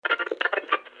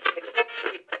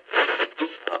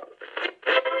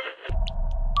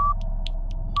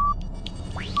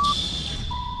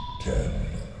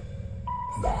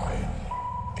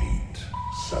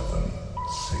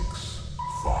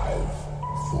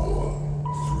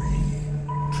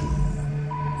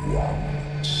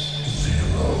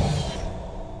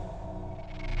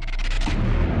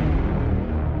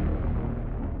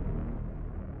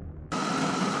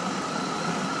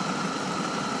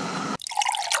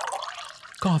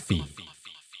Coffee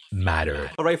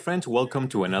Matter. All right, friends, welcome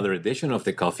to another edition of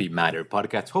the Coffee Matter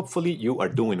podcast. Hopefully, you are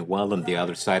doing well on the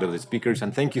other side of the speakers,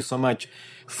 and thank you so much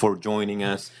for joining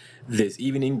us this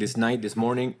evening, this night, this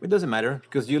morning. It doesn't matter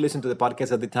because you listen to the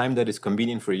podcast at the time that is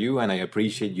convenient for you, and I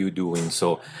appreciate you doing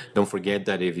so. Don't forget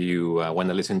that if you want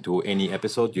to listen to any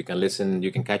episode, you can listen,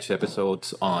 you can catch the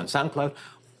episodes on SoundCloud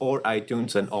or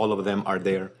iTunes, and all of them are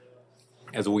there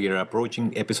as we are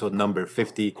approaching episode number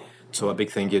 50. So a big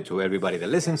thank you to everybody that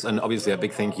listens, and obviously a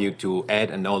big thank you to Ed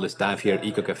and all the staff here at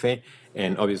Eco Cafe,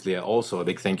 and obviously also a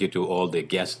big thank you to all the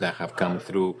guests that have come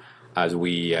through as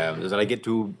I get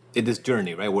to in this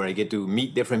journey, right, where I get to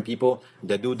meet different people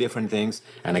that do different things,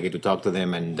 and I get to talk to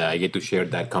them, and I get to share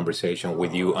that conversation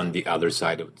with you on the other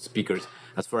side of the speakers.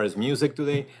 As far as music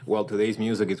today, well, today's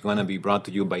music is going to be brought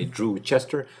to you by Drew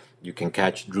Chester. You can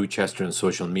catch Drew Chester on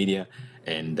social media.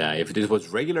 And if this was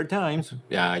regular times,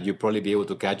 you'd probably be able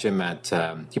to catch him at,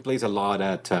 he plays a lot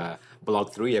at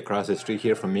Block 3 across the street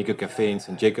here from Miko Cafe in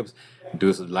St. Jacobs,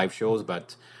 does live shows.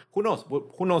 But who knows?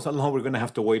 Who knows how long we're going to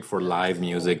have to wait for live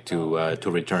music to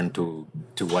return to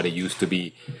what it used to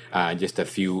be just a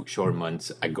few short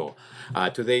months ago.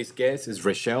 Today's guest is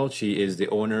Rochelle. She is the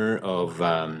owner of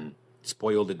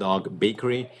Spoil the Dog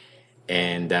Bakery.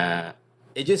 And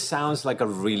it just sounds like a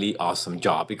really awesome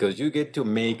job because you get to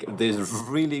make this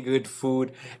really good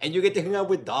food and you get to hang out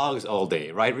with dogs all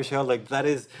day, right, Rochelle? Like, that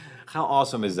is, how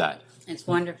awesome is that? It's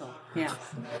wonderful, yes.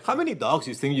 How many dogs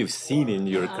you think you've seen in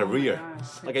your career?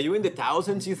 Gosh. Like, are you in the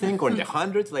thousands, you think, or in the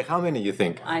hundreds? Like, how many you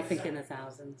think? I think in the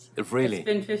thousands. Really? It's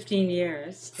been 15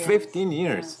 years. Yes, 15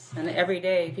 years? yes. And every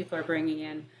day people are bringing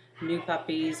in new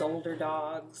puppies, older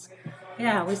dogs.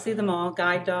 Yeah, we see them all.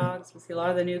 Guide dogs. We see a lot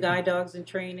of the new guide dogs in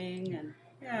training. And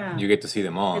yeah, You get to see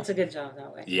them all. it's a good job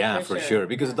that way. Yeah, for sure.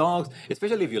 Because dogs,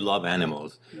 especially if you love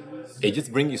animals, they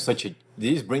just bring you such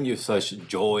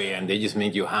joy, and they just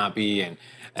make you happy, and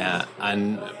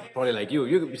probably like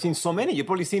you've seen so many. You've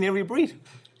probably seen every breed.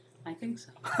 I think so.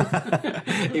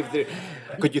 If there,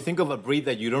 could you think of a breed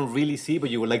that you don't really see but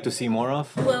you would like to see more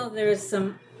of? Well, there's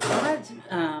some odd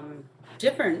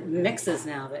different mixes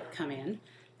now that come in,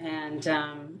 and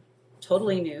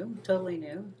totally new.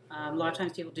 A lot of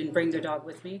times people didn't bring their dog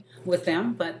with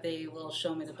them, but they will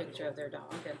show me the picture of their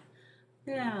dog. And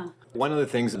yeah, One of the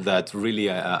things that's really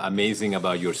amazing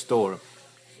about your store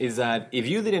is that if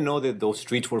you didn't know that those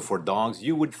treats were for dogs,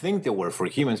 you would think they were for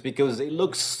humans because they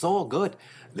look so good.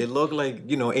 They look like,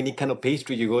 any kind of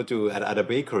pastry you go to at a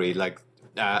bakery. Like,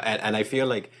 and I feel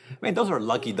like, man, those are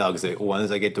lucky dogs, the ones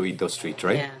that get to eat those treats,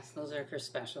 right? yes, those are for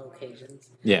special occasions.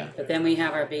 Yeah. But then we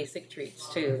have our basic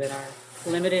treats too that are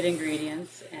limited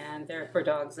ingredients, and they're for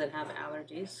dogs that have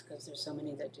allergies because there's so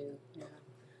many that do. Yeah.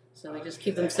 So we just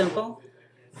keep them simple,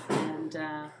 and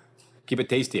Keep it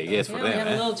tasty, I guess, for yeah, them. we have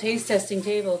a little taste testing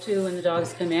table too when the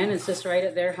dogs come in. It's just right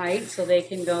at their height, so they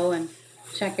can go and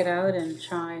check it out and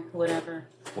try whatever.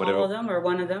 Whatever. All of them or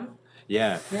one of them.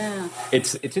 Yeah. Yeah.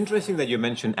 It's interesting that you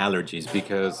mentioned allergies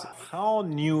because how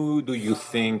new do you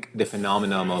think the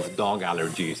phenomenon of dog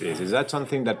allergies is? Is that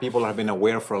something that people have been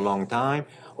aware for a long time,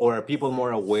 or are people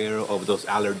more aware of those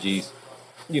allergies,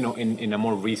 in a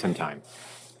more recent time?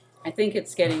 I think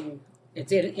it's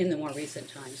in the more recent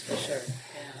times for sure.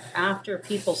 Yeah. After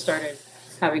people started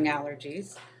having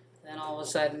allergies, then all of a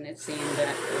sudden it seemed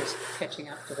that it was catching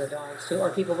up to the dogs too, or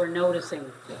people were noticing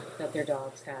that their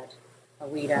dogs had a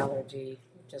weed allergy,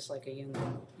 just like a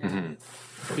human. Yeah.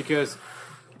 Because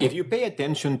if you pay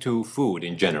attention to food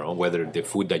in general, whether the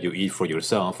food that you eat for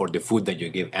yourself or the food that you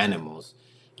give animals,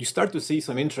 you start to see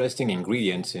some interesting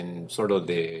ingredients in sort of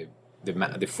the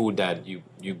food that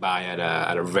you buy at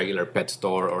a regular pet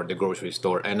store or the grocery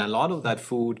store, and a lot of that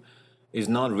food is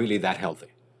not really that healthy.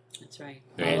 That's right.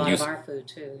 And A lot you of s- our food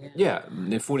too. Yeah. Yeah,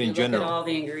 the food in You look general. at all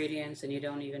the ingredients and you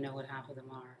don't even know what half of them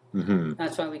are. Mm-hmm.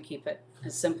 That's why we keep it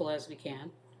as simple as we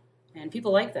can. And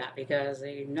people like that because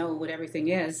they know what everything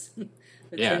is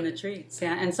that's Yeah. in the treats.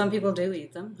 Yeah, and some people do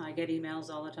eat them. I get emails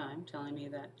all the time telling me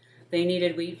that they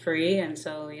needed wheat free, and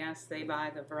so yes, they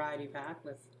buy the variety pack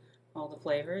with all the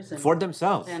flavors and For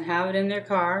themselves. have it in their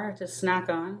car to snack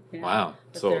on. Yeah. Wow.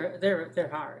 But So they're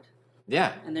hard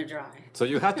yeah. and they're dry. So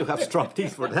you have to have strong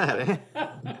teeth for that, eh?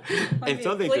 And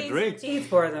something to Cleanse your drink. teeth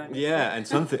for them. Yeah, and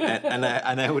something, and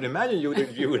I would imagine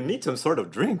you would need some sort of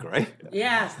drink, right?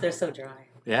 Yes, they're so dry.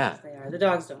 Yeah, They are. The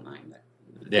dogs don't mind, but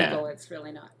yeah. people, it's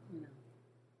really not.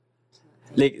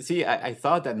 Like, see, I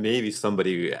thought that maybe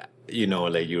somebody,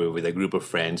 like you were with a group of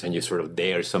friends and you sort of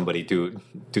dare somebody to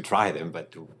try them,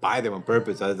 but to buy them on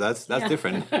purpose, that's Yeah.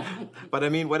 different. But I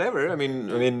mean, whatever. I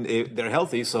mean, they're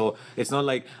healthy, so it's not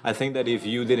like I think that if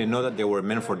you didn't know that they were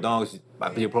meant for dogs,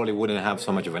 you probably wouldn't have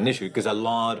so much of an issue because a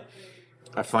lot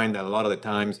I find that a lot of the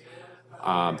times,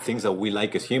 things that we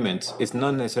like as humans, it's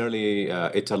not necessarily.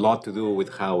 It's a lot to do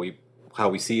with how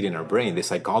we see it in our brain, the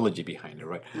psychology behind it,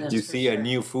 right? That's You for see a sure.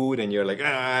 new food and you're like,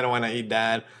 I don't want to eat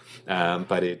that,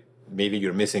 but maybe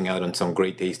you're missing out on some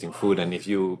great tasting food, and if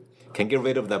you can get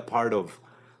rid of that part of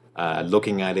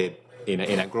looking at it in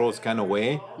a gross kind of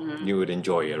way, you would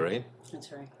enjoy it, right?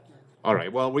 That's right. Yeah. All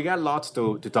right. Well, we got lots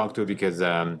to talk to because,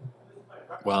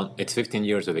 well, it's 15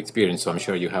 years of experience, so I'm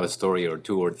sure you have a story or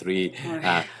two or three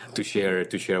to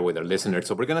share with our listeners.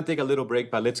 So we're gonna take a little break,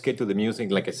 but let's get to the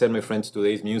music. Like I said, my friends,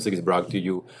 today's music is brought to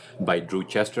you by Drew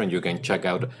Chester, and you can check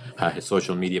out his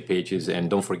social media pages. And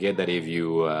don't forget that if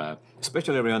you,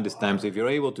 especially around these times, if you're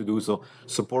able to do so,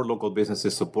 support local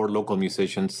businesses, support local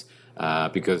musicians,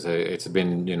 because it's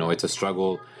been, it's a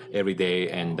struggle every day,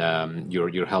 and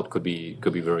your help could be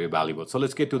very valuable. So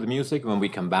let's get to the music. When we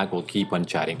come back, we'll keep on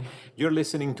chatting. You're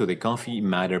listening to the Coffee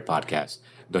Matter podcast.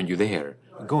 Don't you dare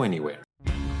go anywhere.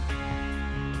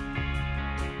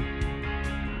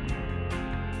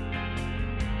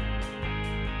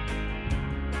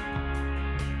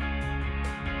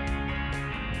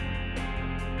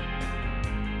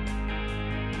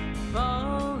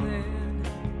 Falling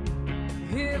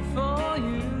here for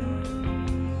you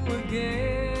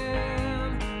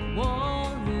again,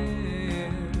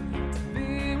 wanting to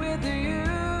be with you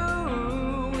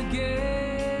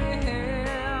again.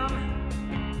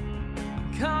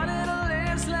 Caught in a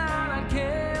landslide, I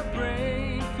can't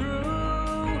break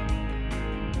through.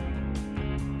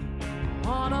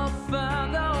 Wanna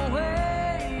find a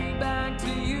way back to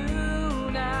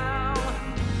you now.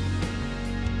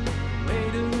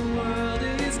 Weight of the world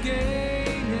is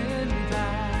gaining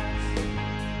fast.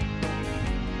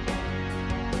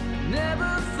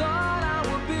 Never thought I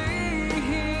would be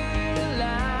here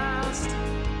last.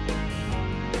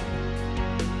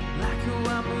 Like who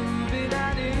I'm moving,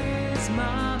 that is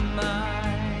my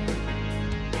mind.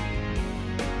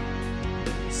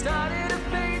 Started to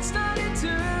fade, started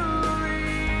to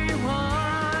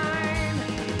rewind.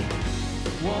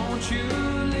 Won't you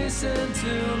listen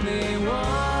to me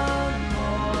one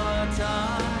more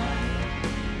time?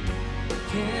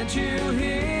 Can't you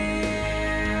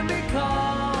hear me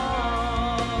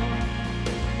call?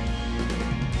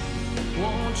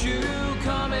 Won't you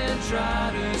come and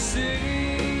try to see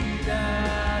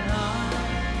that I'm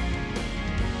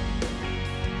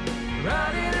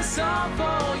writing a song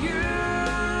for you?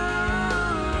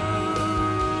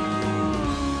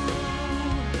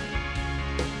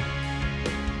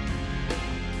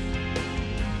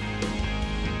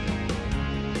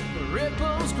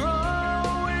 Ripples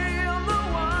grow in the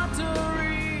water,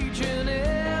 reaching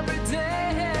every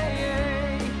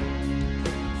day.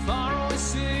 Faraway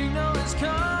signal is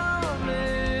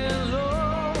coming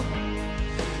low.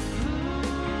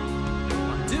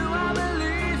 Do I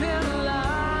believe in a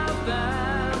life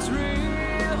that's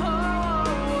real?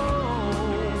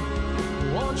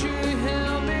 Won't you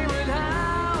help me with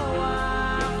how I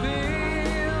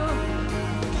feel?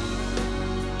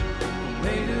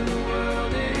 Weight of the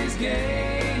world is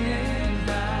gaining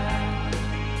back.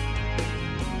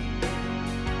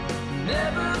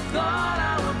 Never thought I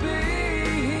would be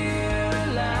here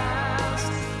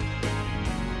last.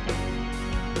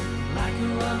 Like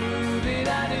who I'm moving,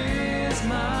 that is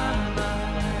my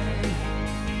mind.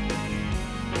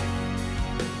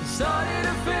 Started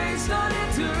to fade,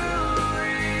 started to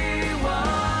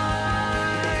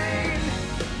rewind.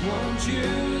 Won't you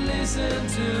listen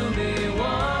to me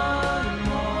one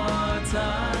more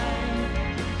time?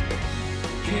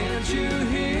 Can't you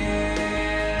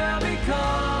hear me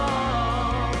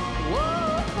call?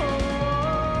 Whoa,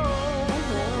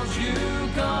 won't you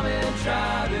come and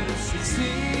try to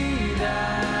see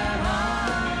that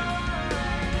I'm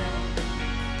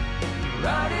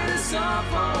writing a song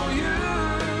for you?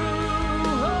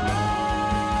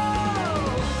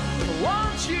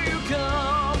 Won't you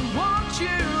come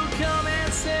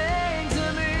and sing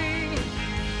to me?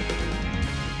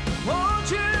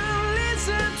 Won't you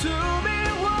listen to me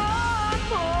one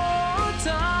more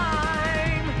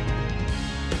time?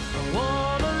 I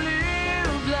wanna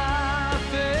live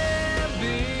life and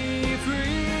be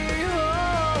free.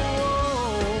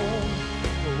 Oh,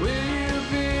 will you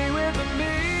be with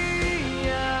me?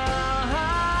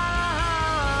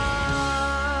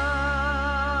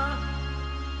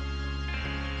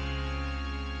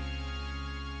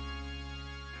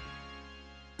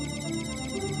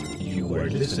 You are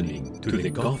listening to the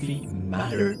Coffee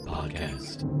Matter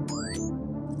podcast.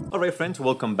 All right, friends,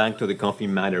 welcome back to the Coffee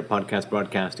Matter podcast,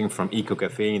 broadcasting from Eco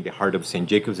Cafe in the heart of St.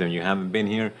 Jacobs. And if you haven't been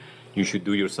here, you should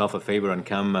do yourself a favor and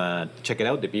come check it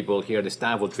out. The people here, the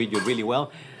staff will treat you really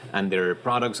well. and their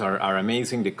products are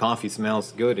amazing. The coffee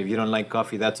smells good. If you don't like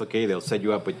coffee, that's okay. They'll set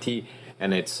you up with tea.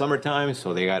 And it's summertime,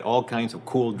 so they got all kinds of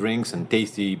cool drinks and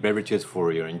tasty beverages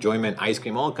for your enjoyment, ice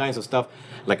cream, all kinds of stuff,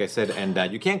 like I said. And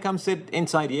you can't come sit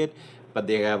inside yet, but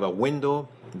they have a window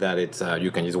that it's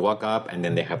you can just walk up, and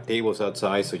then they have tables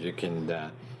outside, so you can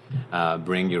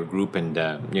bring your group and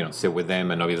sit with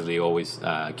them. And obviously, always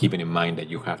keeping in mind that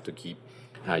you have to keep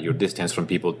your distance from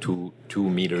people 2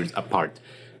 meters apart.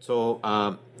 So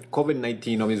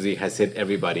COVID-19 obviously has hit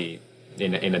everybody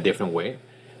in a different way.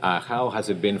 How has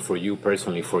it been for you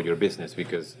personally for your business?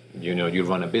 Because you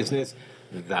run a business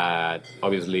that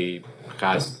obviously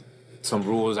has some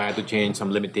rules I had to change,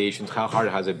 some limitations. How hard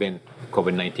has it been,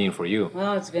 COVID-19, for you?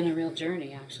 Well, it's been a real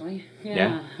journey, actually.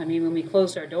 Yeah? I mean, when we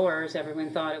closed our doors,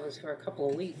 everyone thought it was for a couple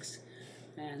of weeks,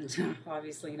 and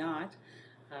obviously not.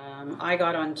 I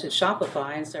got onto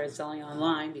Shopify and started selling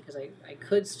online because I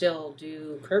could still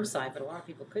do curbside, but a lot of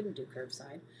people couldn't do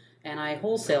curbside. And I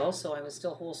wholesale, so I was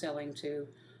still wholesaling to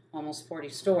almost 40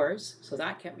 stores, so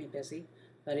that kept me busy.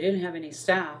 But I didn't have any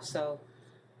staff, so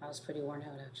I was pretty worn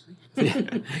out,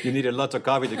 actually. You needed lots of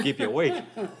coffee to keep you awake.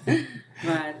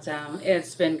 But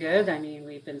it's been good. I mean,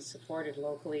 we've been supported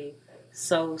locally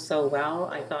so well.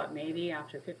 I thought maybe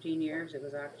after 15 years it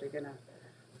was actually going to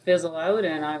fizzle out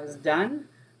and I was done.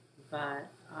 But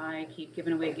I keep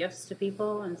giving away gifts to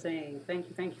people and saying thank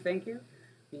you.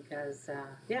 Because,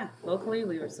 locally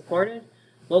we were supported.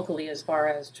 Locally, as far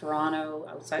as Toronto,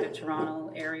 outside of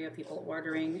Toronto area, people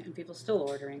ordering and people still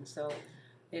ordering. So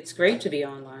it's great to be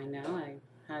online now. I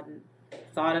hadn't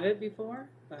thought of it before,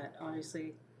 but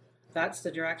obviously that's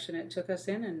the direction it took us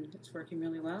in, and it's working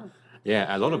really well.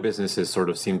 Yeah, a lot of businesses sort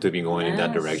of seem to be going in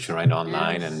that Yes. direction, right,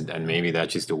 online, Yes. and maybe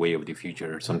that's just the way of the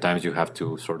future. Sometimes you have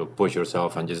to sort of push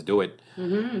yourself and just do it.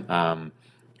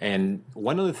 And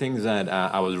one of the things that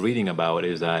I was reading about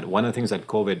is that one of the things that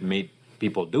COVID made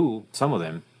people do, some of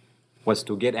them, was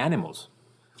to get animals.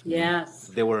 Yes.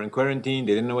 They were in quarantine,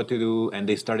 they didn't know what to do, and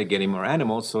they started getting more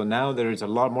animals. So now there's a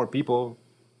lot more people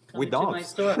with Coming to my dogs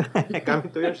store.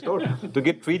 coming to your store to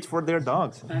get treats for their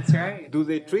dogs. That's right. Do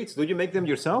they treats? Do you make them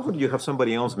yourself, or do you have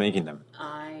somebody else making them?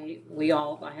 I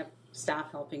have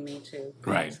staff helping me too.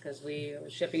 Right. Because we are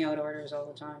shipping out orders all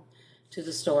the time to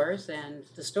the stores, and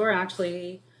the store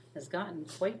actually has gotten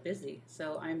quite busy.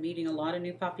 So I'm meeting a lot of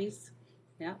new puppies.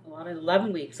 Yeah, a lot of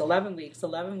 11 weeks.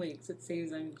 It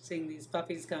seems I'm seeing these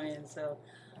puppies come in. So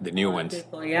The new a lot of ones,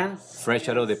 people, yes. fresh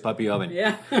out of the puppy oven.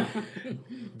 Yeah.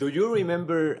 Do you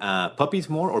remember puppies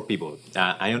more or people?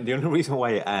 The only reason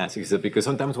why I ask is that because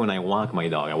sometimes when I walk my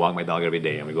dog every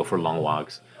day, and we go for long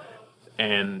walks.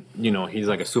 And, he's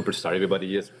like a superstar.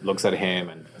 Everybody just looks at him,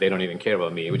 and they don't even care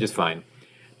about me, which is fine.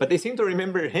 But they seem to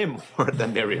remember him more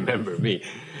than they remember me.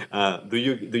 Do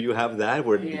you have that,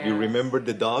 where you Yes. remember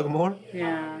the dog more?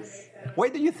 Yes. Why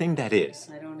do you think that is?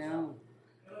 I don't know.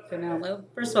 Well,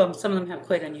 first of all, some of them have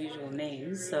quite unusual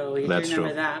names, so you That's remember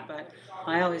true. that. But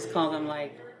I always call them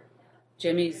like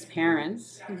Jimmy's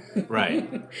parents. Right.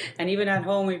 And even at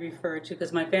home we refer to,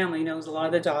 because my family knows a lot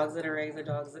of the dogs that are regular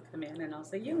dogs that come in, and I'll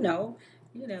say,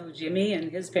 Jimmy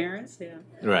and his parents. Yeah.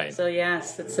 Right. So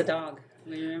yes, it's the dog.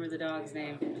 We remember the dog's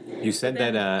name. You said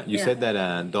Then, that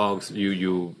yeah. dogs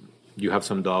you have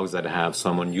some dogs that have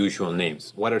some unusual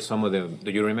names. What are some of them? Do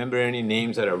you remember any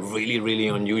names that are really, really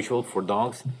unusual for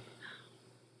dogs?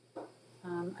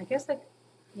 I guess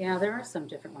there are some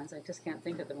different ones. I just can't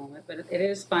think at the moment. But it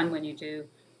is fun when you do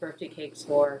birthday cakes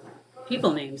for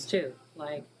people names too,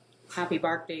 like Happy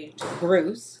Birthday to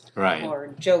Bruce, Right. or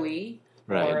Joey,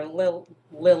 Right. or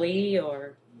Lily,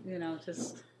 or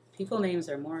just people names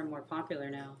are more and more popular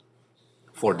now.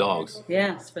 For dogs.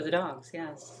 Yes, for the dogs.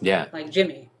 Yes. Yeah. Like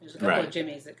Jimmy. There's a couple Right. of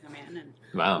Jimmys that come in, and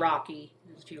Wow. Rocky.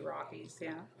 There's a few Rockies.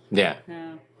 Yeah. Yeah.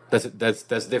 Yeah.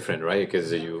 That's different, right?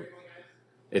 Because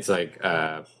it's like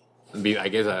I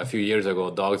guess a few years ago,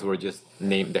 dogs were just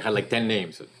named. They had like 10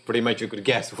 names. Pretty much, you could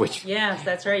guess which. Yes,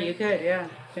 that's right. You could. Yeah.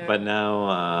 Yeah. But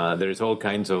now there's all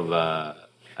kinds of.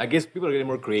 I guess people are getting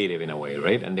more creative in a way,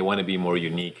 right? And they want to be more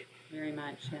unique. Very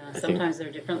much, yeah. think- Sometimes there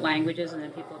are different languages, and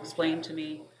then people explain to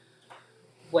me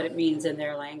what it means in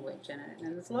their language, and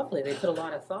it's lovely. They put a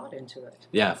lot of thought into it.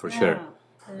 Yeah, for sure.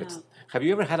 Yeah. Have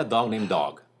you ever had a dog named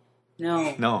Dog?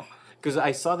 No. No, because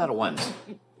I saw that once,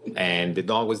 and the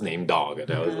dog was named Dog, and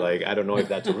I was like, I don't know if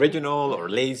that's original or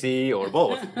lazy or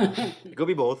both. It could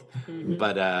be both,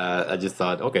 but I just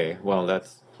thought, okay, well,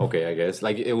 that's okay, I guess.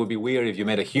 Like, it would be weird if you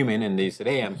met a human and they said,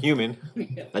 "Hey, I'm human,"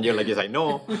 and you're like, "Yes, I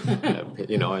know." And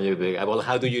you'd be like, "Well,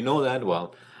 how do you know that?"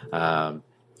 Well,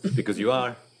 because you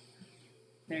are.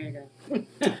 There you go.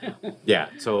 Yeah.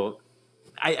 So,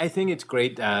 I think it's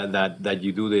great that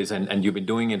you do this and you've been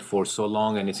doing it for so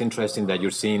long, and it's interesting that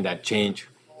you're seeing that change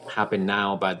happen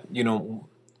now. But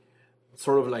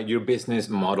sort of like your business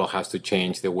model has to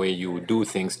change, the way you do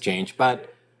things change.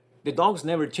 But the dogs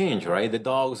never change, right? The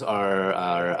dogs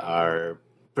are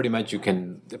pretty much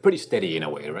they're pretty steady in a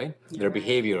way, right? Their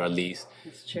behavior, at least,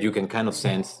 true. you can kind of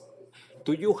sense.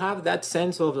 Do you have that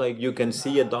sense of like you can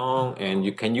see a dog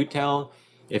and can you tell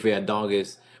if a dog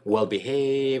is well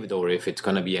behaved or if it's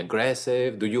gonna be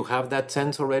aggressive? Do you have that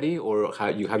sense already, or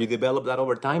have you developed that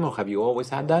over time, or have you always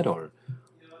had that, or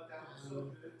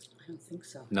I don't think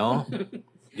so. no?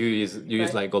 you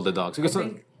just like all the dogs I because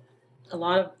think a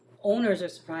lot of owners are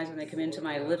surprised when they come into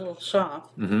my little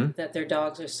shop that their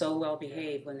dogs are so well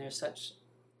behaved when there's such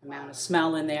amount of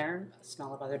smell in there,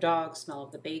 smell of other dogs, smell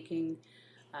of the baking,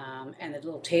 and the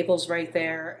little tables right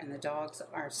there, and the dogs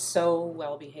are so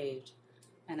well behaved.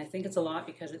 And I think it's a lot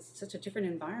because it's such a different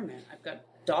environment. I've got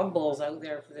dog bowls out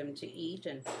there for them to eat,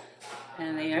 and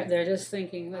they're just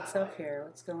thinking, what's up here?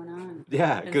 What's going on?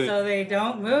 Yeah, and good. so they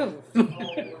don't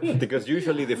move. Because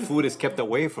usually the food is kept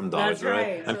away from dogs, That's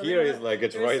right. And So here they're- it's like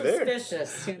it's they're right there.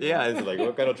 Suspicious. Yeah, it's like,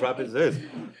 what kind of trap is this?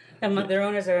 And their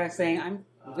owners are saying, "I'm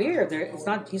weird.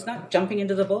 He's not jumping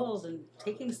into the bowls and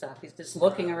taking stuff. He's just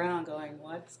looking around, going,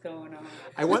 what's going on?"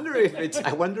 I wonder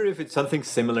if it's something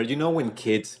similar. You know, when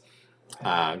kids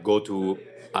go to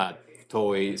a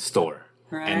toy store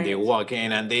and they Right. walk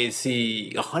in and they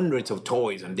see hundreds of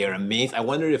toys and they're amazed. I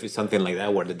wonder if it's something like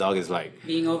that where the dog is like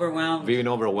Being overwhelmed. being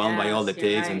overwhelmed by all the Yes, you're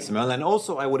taste and right. smell. And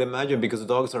also, I would imagine, because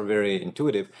dogs are very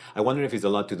intuitive, I wonder if it's a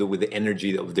lot to do with the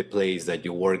energy of the place that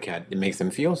you work at. It makes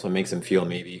them feel, so it makes them feel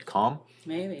maybe calm.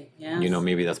 Maybe, yeah.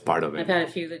 Maybe that's part of I've it. had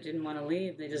a few that didn't want to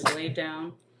leave. They just laid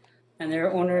down, and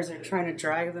their owners are trying to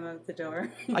drag them out the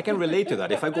door. I can relate to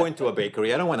that. If I go into a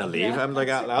bakery, I don't want to leave. Yeah, I'm like,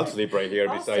 I'll sleep right here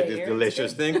I'll beside stay these here.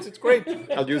 delicious things. It's great.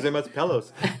 I'll use them as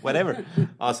pillows. Whatever.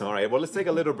 Awesome. All right. Well, let's take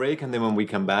a little break, and then when we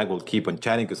come back, we'll keep on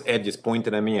chatting, because Ed just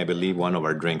pointed at me. I believe one of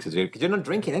our drinks is here. Because you're not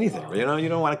drinking anything. You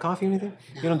don't want a coffee or anything?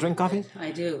 You don't drink coffee? I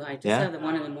do. I just Yeah? have the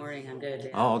one in the morning. I'm good. Yeah.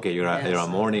 Oh, okay. You're a Yes.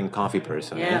 morning coffee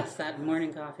person. yeah? Yes, that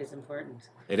morning coffee is important.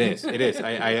 It is. It is.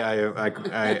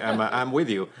 I'm with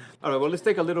you. All right. Well, let's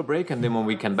take a little break, and then when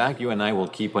we come back, you and I will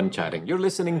keep on chatting. You're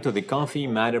listening to the Coffee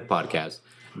Matter podcast.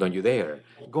 Don't you dare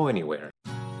go anywhere.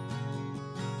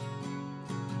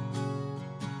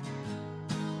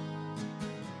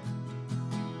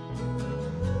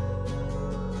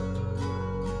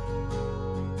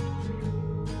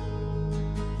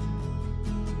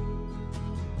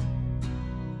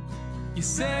 You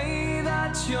say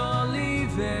that you're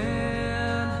leaving.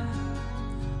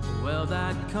 Well,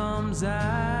 that comes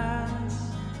as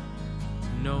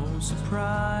no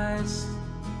surprise.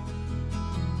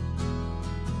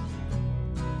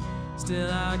 Still,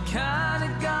 I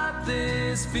kinda got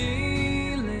this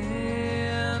feeling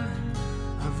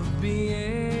of being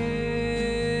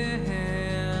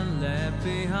left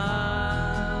behind.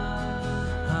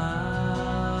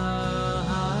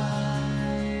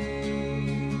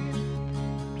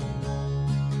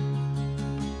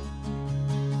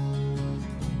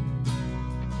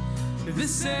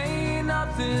 This ain't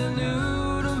nothing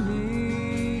new to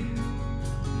me.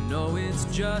 No, it's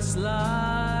just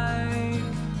like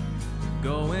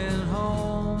going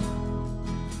home.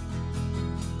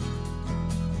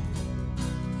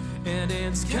 And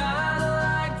it's kinda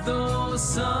like those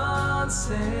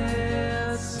sunsets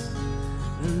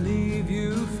that leave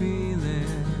you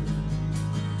feeling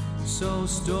so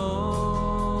stoned.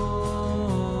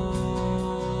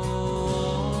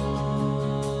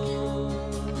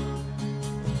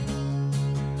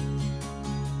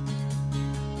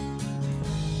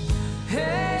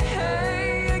 Hey,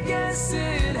 hey, I guess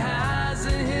it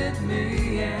hasn't hit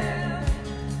me yet.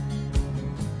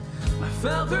 I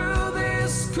fell through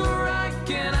this crack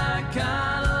and I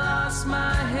kinda lost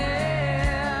my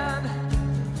head.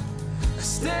 I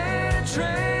stayed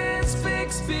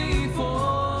transfixed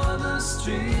before the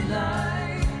street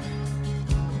light,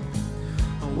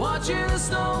 watching the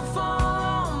snow fall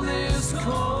on this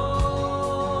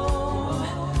cold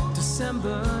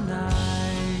December night.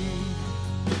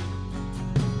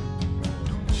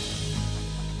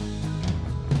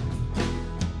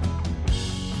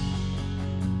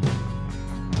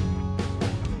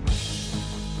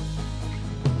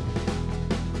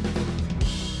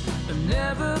 I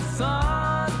never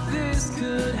thought this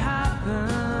could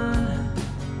happen,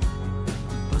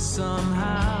 but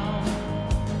somehow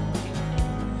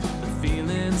the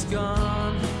feeling's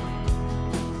gone.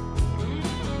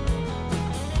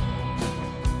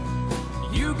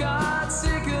 You got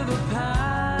sick of the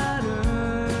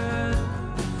pattern,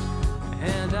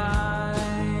 and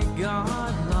I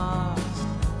got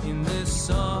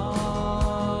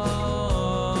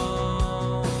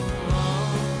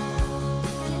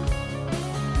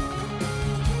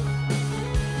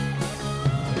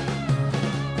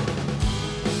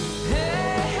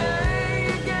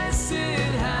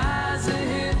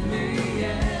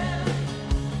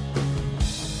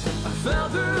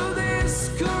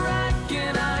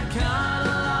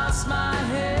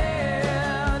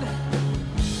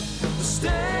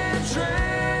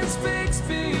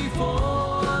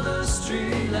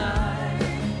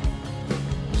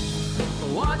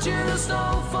watching the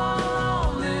snow fall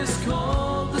on this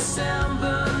cold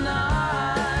December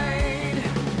night.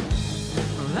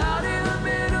 Out in the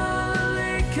middle of the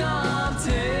Lake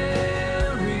Ontario.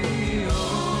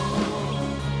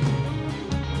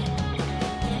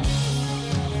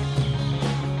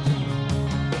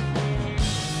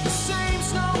 The same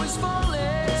snow is falling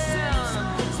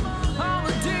on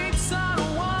the deep side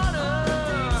of water.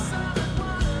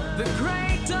 The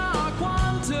great dark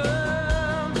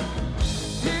quantum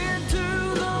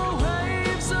into the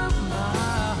waves of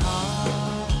my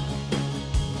heart.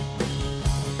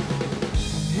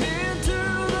 Into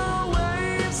the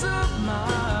waves of my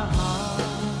heart.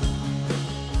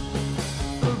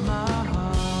 Of my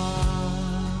heart.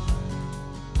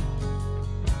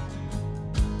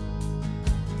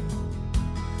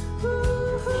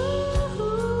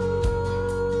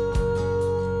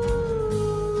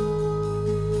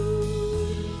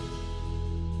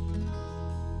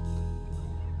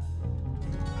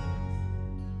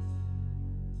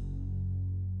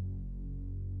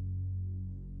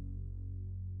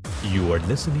 You are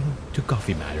listening to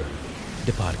Coffee Matter,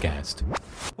 the podcast.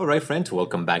 All right, friends,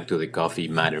 welcome back to the Coffee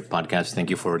Matter podcast. Thank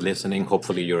you for listening.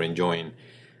 Hopefully, you're enjoying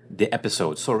the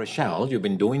episode. So, Rochelle, you've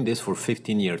been doing this for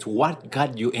 15 years. What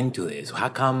got you into this? How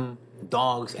come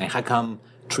dogs, and how come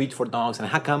treats for dogs, and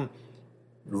how come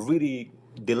really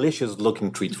delicious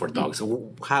looking treats for dogs?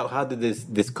 How did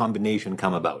this combination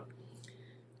come about?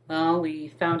 Well, we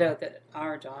found out that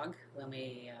our dog, when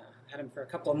we had him for a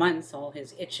couple of months, all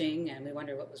his itching, and we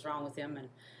wondered what was wrong with him, and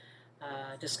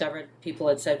discovered people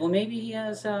had said, well, maybe he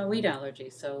has a wheat allergy.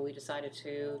 So we decided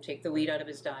to take the wheat out of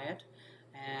his diet,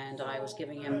 and I was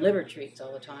giving him liver treats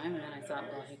all the time, and then I thought,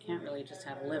 well, he can't really just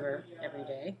have liver every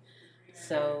day.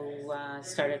 So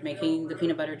started making the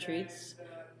peanut butter treats,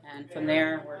 and from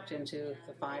there worked into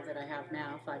the 5 that I have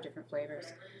now, 5 different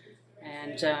flavors,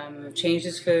 and changed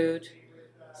his food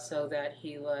so that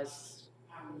he was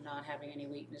not having any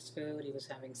wheat in his food. He was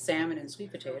having salmon and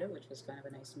sweet potato, which was kind of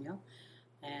a nice meal,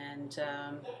 and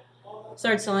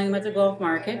started selling them at the golf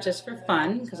market just for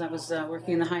fun, because I was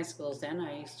working in the high schools then.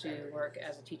 I used to work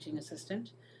as a teaching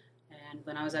assistant, and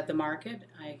when I was at the market,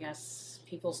 I guess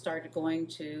people started going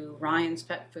to Ryan's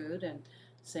Pet Food and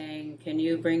saying, can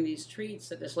you bring these treats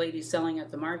that this lady's selling at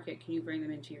the market, can you bring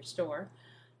them into your store?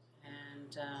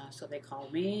 And so they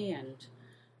called me, and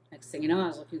next thing you know, I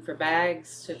was looking for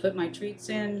bags to put my treats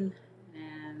in,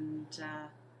 and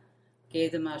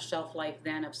gave them a shelf life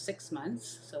then of 6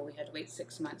 months. So we had to wait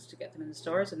 6 months to get them in the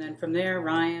stores. And then from there,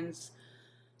 Ryan's,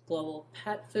 Global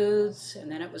Pet Foods, and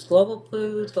then it was Global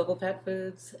Foods, Global Pet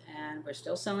Foods, and we're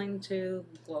still selling to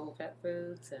Global Pet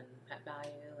Foods and Pet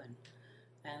Value.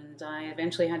 And I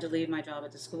eventually had to leave my job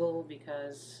at the school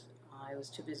because I was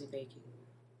too busy baking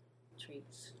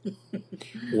treats.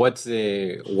 What's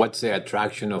the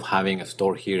attraction of having a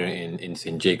store here in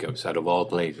St. Jacobs, out of all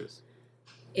places?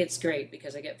 It's great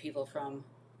because I get people from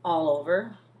all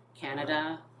over,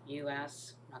 Canada,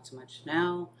 U.S., not so much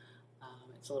now.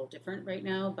 It's a little different right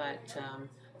now, but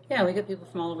yeah, we get people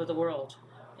from all over the world,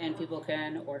 and people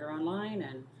can order online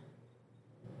and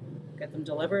get them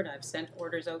delivered. I've sent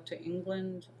orders out to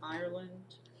England,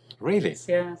 Ireland. Really?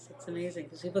 Yes, it's amazing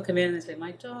because people come in and they say,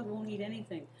 my dog won't eat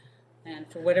anything. And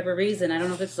for whatever reason, I don't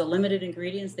know if it's the limited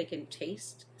ingredients, they can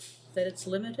taste that it's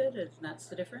limited, and that's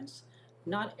the difference.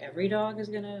 Not every dog is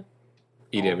going to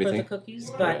Eat for everything? the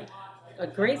cookies, but a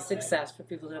great success for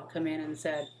people that have come in and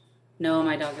said, no,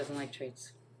 my dog doesn't like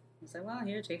treats. I said, well,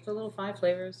 here, take the little 5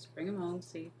 flavors, bring them home,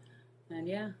 see. And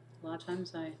yeah, a lot of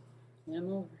times I win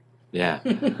them over. Yeah,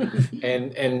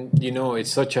 and you know,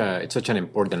 it's such an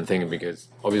important thing, because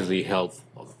obviously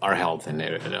our health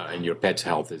and your pet's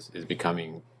health is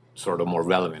becoming sort of more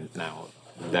relevant now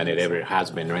than it ever has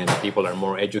been, right? People are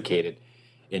more educated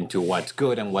into what's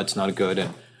good and what's not good,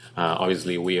 and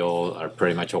obviously we all are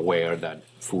pretty much aware that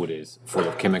food is full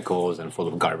of chemicals and full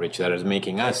of garbage that is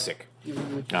making us sick.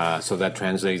 So that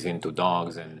translates into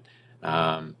dogs, and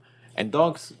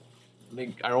dogs.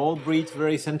 Are all breeds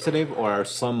very sensitive, or are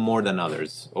some more than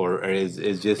others, or is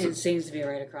just? It seems to be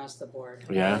right across the board.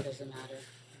 Yeah. It doesn't matter.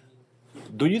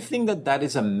 Do you think that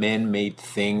is a man-made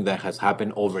thing that has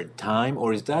happened over time,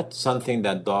 or is that something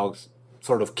that dogs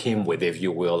sort of came with, if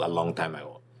you will, a long time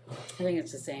ago? I think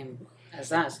it's the same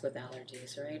as us with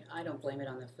allergies, right? I don't blame it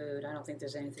on the food. I don't think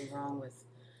there's anything wrong with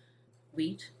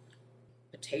wheat,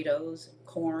 potatoes,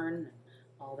 corn, and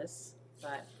all this,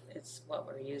 but it's what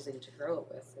we're using to grow it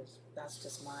with. That's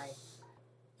just my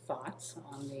thoughts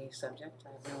on the subject. I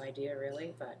have no idea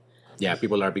really, but Yeah,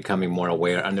 people are becoming more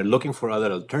aware, and they're looking for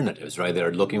other alternatives, right?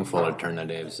 They're looking for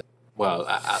alternatives. Well,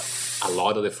 a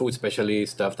lot of the food, especially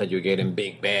stuff that you get in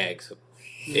big bags,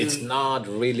 it's not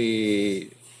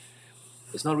really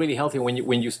healthy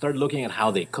when you start looking at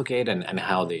how they cook it and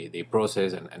how they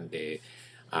process and they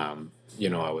I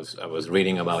was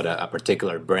reading about a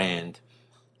particular brand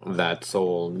that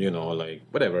sold like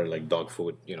whatever, like dog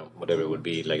food, whatever it would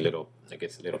be, like little, I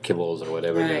guess, little kibbles or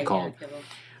whatever they're Right, called. yeah, kibble.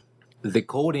 The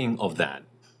coating of that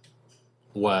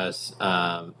was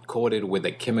coated with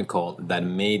a chemical that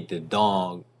made the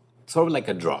dog sort of like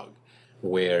a drug,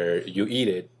 where you eat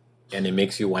it and it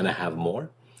makes you want to have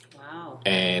more. Wow.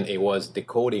 And it was the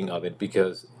coating of it,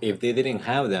 because if they didn't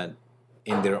have that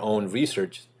in their own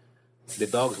research, the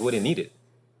dogs wouldn't eat it,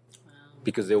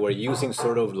 because they were using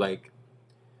sort of like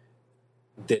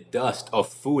the dust of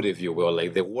food, if you will,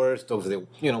 like the worst of the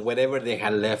whatever they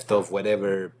had left of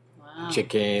whatever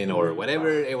chicken or whatever.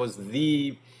 It was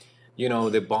the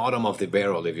bottom of the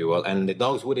barrel, if you will, and the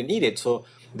dogs wouldn't eat it. So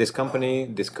this company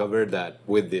discovered that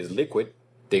with this liquid,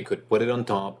 they could put it on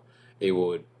top. It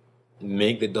would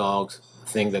make the dogs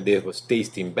think that this was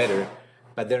tasting better,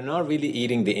 but they're not really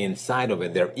eating the inside of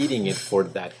it. They're eating it for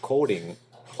that coating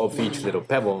of each little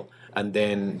pebble, and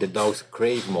then the dogs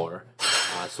crave more.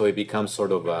 So it becomes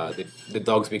sort of the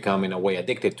dogs become in a way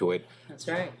addicted to it. That's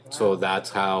right. Wow. So that's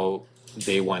how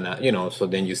they wanna, So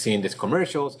then you see in these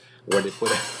commercials where they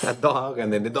put a dog,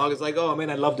 and then the dog is like, "Oh man,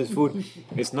 I love this food."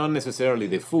 It's not necessarily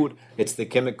the food; it's the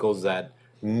chemicals that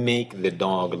make the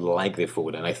dog like the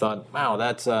food. And I thought, wow,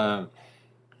 that's.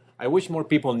 I wish more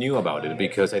people knew about it,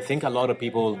 because I think a lot of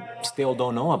people still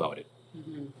don't know about it,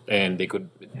 and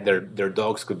their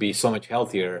dogs could be so much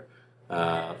healthier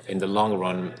in the long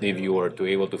run if you were to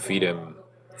able to feed them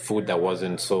food that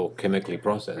wasn't so chemically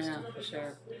processed. Yeah, for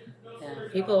sure. Yeah,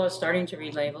 people are starting to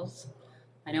read labels.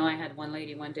 I know I had one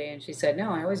lady one day, and she said,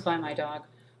 "No, I always buy my dog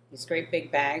these great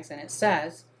big bags, and it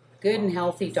says good and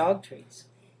healthy dog treats."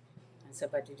 I said,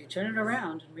 "But did you turn it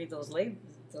around and read those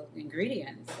labels, the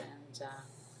ingredients?" And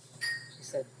she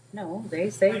said, "No, they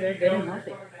say they're good and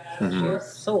healthy." She was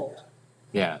sold.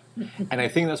 Yeah, and I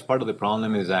think that's part of the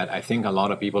problem, is that I think a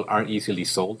lot of people are easily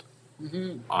sold.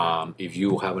 If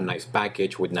you have a nice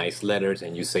package with nice letters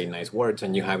and you say nice words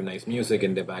and you have nice music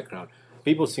in the background,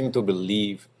 people seem to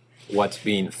believe what's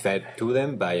being fed to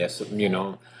them by us.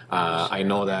 I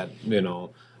know that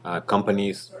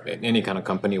companies, any kind of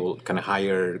company will kind of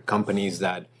hire companies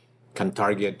that can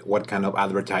target what kind of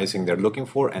advertising they're looking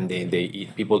for, and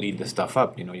people eat the stuff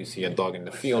up. You see a dog in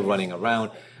the field running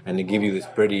around, and they give you this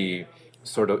pretty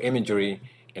sort of imagery,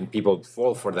 and people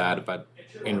fall for that. But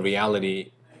in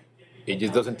reality, it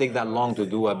just doesn't take that long to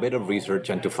do a bit of research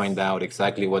and to find out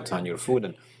exactly what's on your food.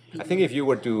 And I think if you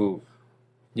were to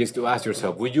just to ask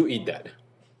yourself, would you eat that?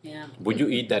 Yeah. Would you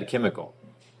eat that chemical?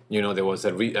 There was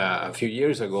a few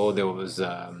years ago, there was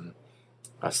a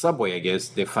Subway, I guess,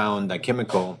 they found a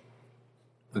chemical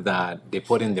that they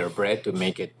put in their bread to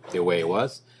make it the way it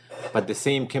was. But the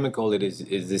same chemical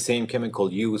is the same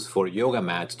chemical used for yoga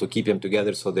mats to keep them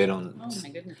together so they don't Oh my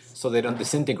goodness.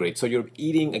 disintegrate. So you're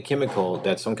eating a chemical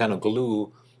that's some kind of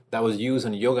glue that was used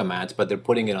on yoga mats, but they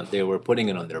were putting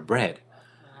it on their bread.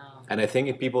 Wow. And I think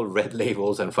if people read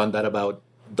labels and found out about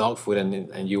dog food,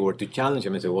 and you were to challenge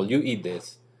them and say, "Well, you eat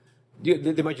this,"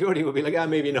 the majority would be like,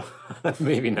 maybe no,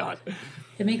 maybe not.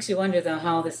 It makes you wonder, though,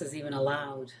 how this is even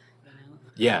allowed.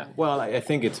 Yeah, well, I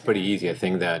think it's pretty easy. I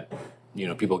think that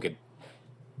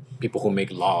people who make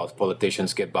laws,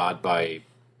 politicians get bought by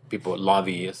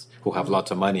lobbyists who have lots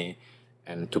of money,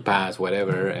 and to pass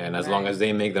whatever. And as long as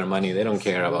they make their money, they don't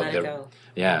care about Let it their. go.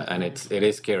 Yeah, and it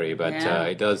is scary, but Yeah.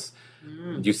 it does.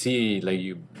 You see,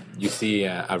 you see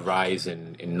a rise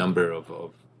in number of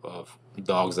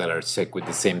dogs that are sick with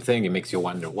the same thing. It makes you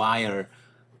wonder, why are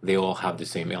they all have the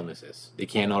same illnesses? They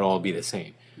cannot all be the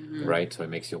same, right? So it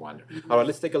makes you wonder. All right,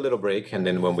 let's take a little break, and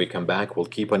then when we come back,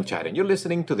 we'll keep on chatting. You're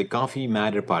listening to the Coffee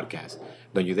Matter podcast.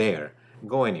 Don't you dare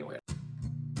go anywhere.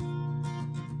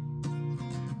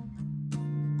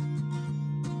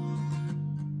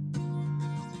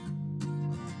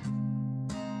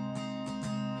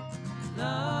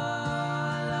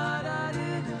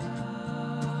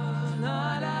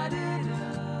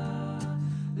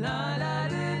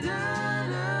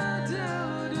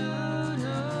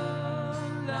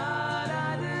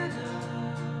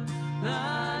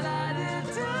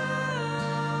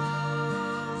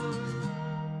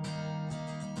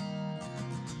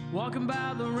 Walking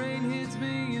by, the rain hits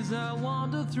me as I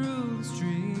wander through the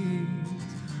streets,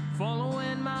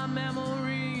 following my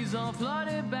memories, all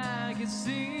flooded back. It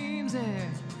seems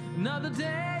that another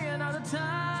day, another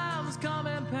time has come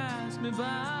and passed me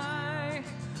by.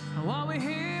 And while we're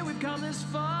here, we've come this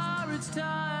far. It's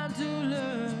time to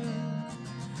learn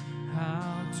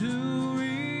how to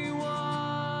rewind.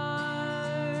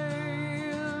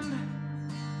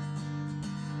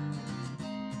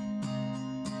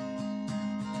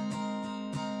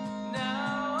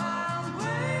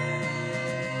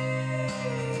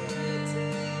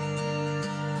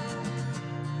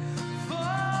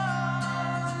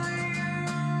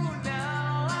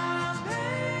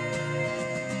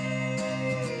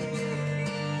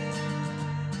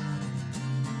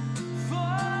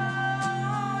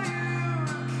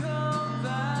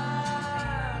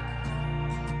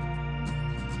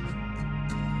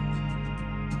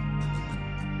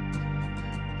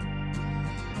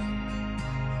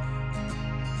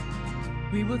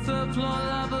 We were third floor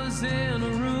lovers in a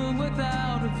room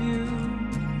without a view,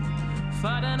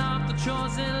 fighting off the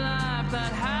chores in life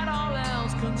that had all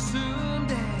else consumed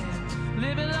it.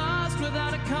 Living lost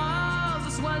without a cause,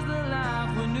 this was the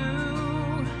life we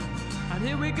knew. And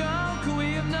here we go, could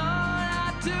we have known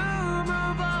how to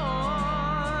move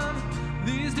on?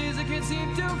 These days I can't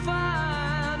seem to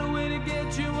find a way to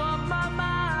get you off my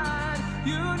mind.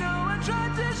 You know I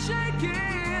tried to shake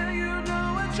it, you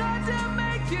know I tried to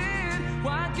make it.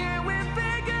 Why can't we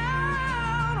figure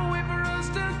out a way for us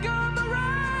to come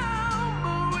around?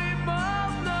 But we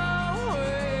both know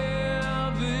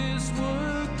where this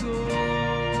would go.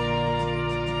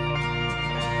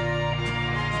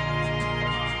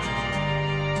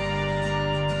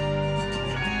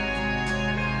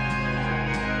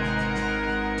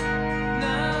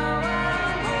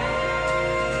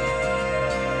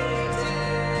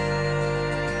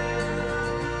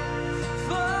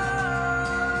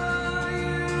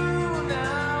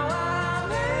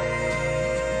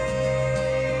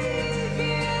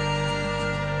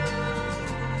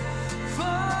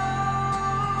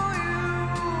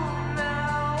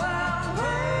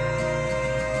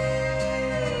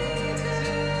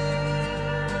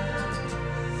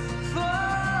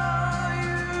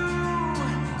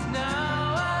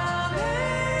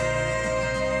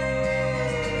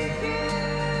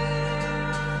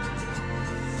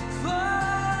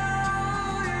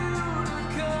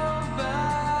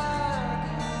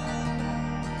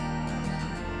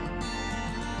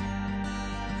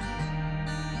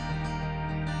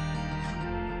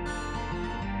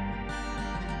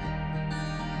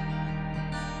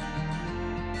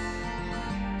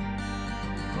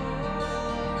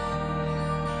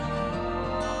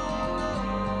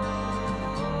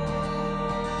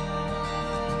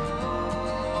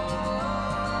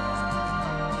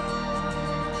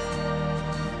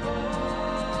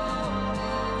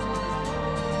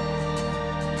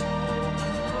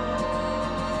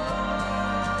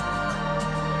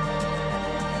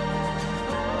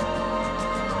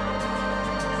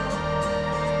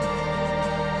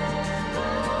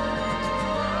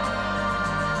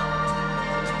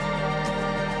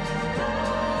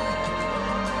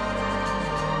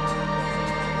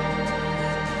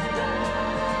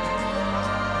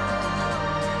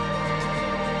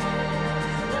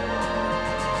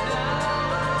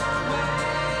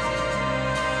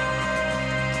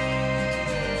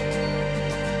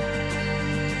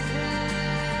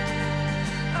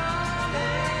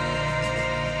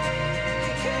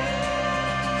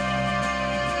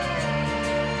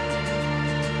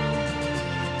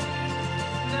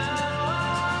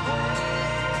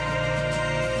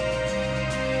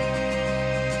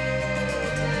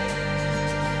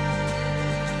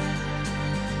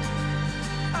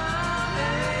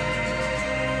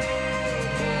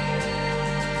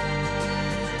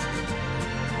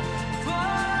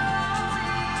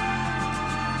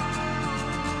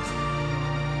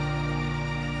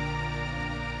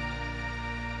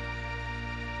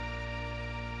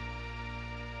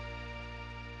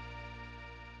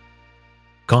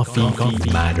 Coffee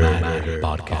Matter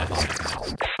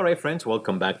Podcast. All right, friends,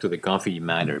 welcome back to the Coffee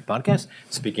Matter Podcast.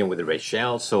 Speaking with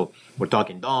Rachel. So we're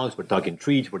talking dogs, we're talking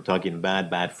treats, we're talking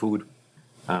bad food.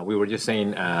 We were just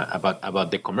saying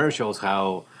about the commercials,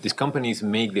 how these companies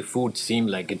make the food seem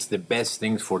like it's the best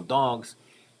things for dogs,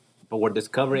 but we're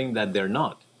discovering that they're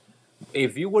not.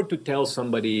 If you were to tell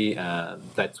somebody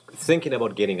that's thinking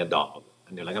about getting a dog,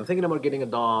 and they're like, I'm thinking about getting a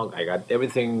dog, I got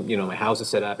everything, my house is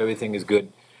set up, everything is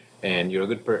good, and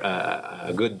you're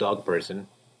a good dog person,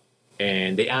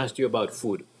 and they asked you about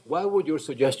food, what would your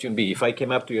suggestion be? If I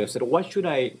came up to you and said,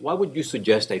 what would you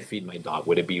suggest I feed my dog?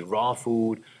 Would it be raw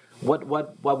food? What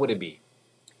would it be?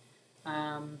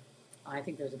 I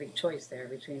think there's a big choice there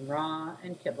between raw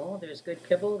and kibble. There's good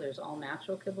kibble, there's all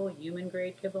natural kibble, human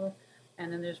grade kibble,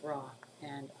 and then there's raw.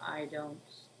 And I don't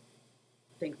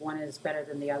think one is better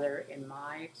than the other in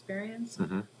my experience,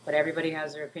 but everybody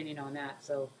has their opinion on that.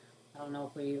 So I don't know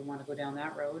if we want to go down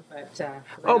that road, but 'cause I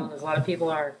know there's a lot of people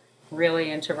are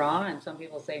really into raw, and some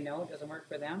people say no, it doesn't work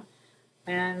for them,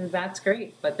 and that's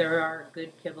great. But there are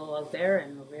good kibble out there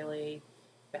and really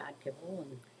bad kibble,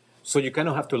 and So you kind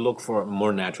of have to look for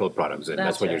more natural products, and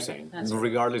that's what you're right. saying, That's right.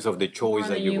 regardless of the choice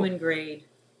on that the you human grade,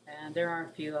 and there are a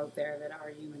few out there that are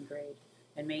human grade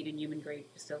and made in human grade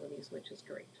facilities, which is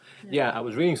great. Yeah, I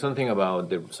was reading something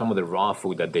about some of the raw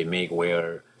food that they make,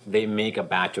 where they make a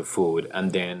batch of food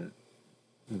and then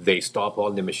they stop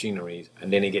all the machineries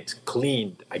and then it gets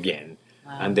cleaned again,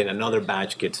 and then another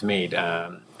batch gets made.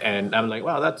 And I'm like,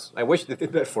 wow, I wish they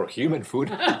did that for human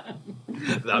food.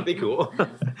 That'd be cool.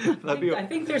 That'd be. I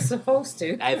think they're supposed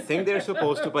to. I think they're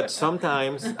supposed to, but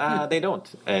sometimes they don't,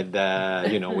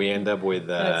 and we end up with.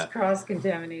 That's cross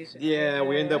contamination. Yeah,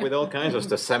 we end up with all kinds of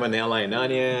stuff, salmonella in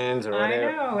onions or whatever.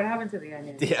 I know what happened to the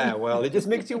onions. Yeah, well, it just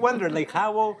makes you wonder, like,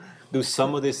 how do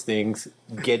some of these things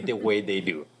get the way they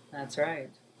do? That's right.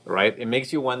 Right? It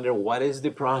makes you wonder what is the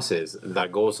process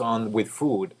that goes on with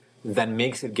food that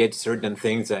makes it get certain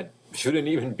things that shouldn't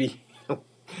even be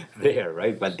there,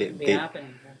 right? But Be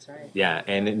happening. That's right. yeah,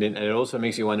 and it also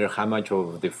makes you wonder how much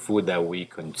of the food that we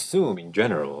consume in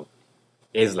general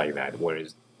is like that,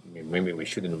 whereas maybe we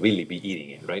shouldn't really be eating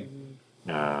it, right?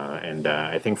 And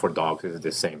I think for dogs it's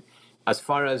the same. As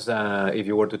far as if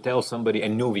you were to tell somebody, a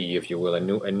newbie, if you will,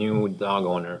 a new dog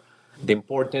owner, the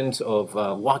importance of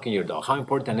walking your dog, how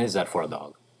important is that for a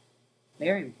dog?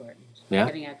 Very important. Yeah?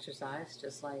 Getting exercise,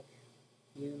 just like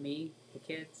you, me, the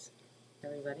kids,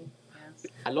 everybody. Yes.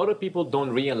 A lot of people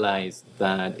don't realize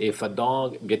that if a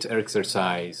dog gets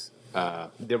exercise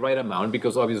the right amount,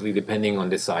 because obviously depending on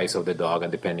the size of the dog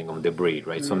and depending on the breed,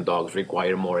 right? Some dogs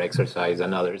require more exercise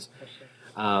than others. For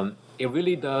sure. It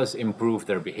really does improve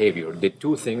their behavior. The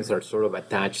two things are sort of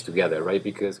attached together, right?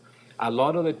 Because a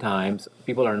lot of the times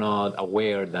people are not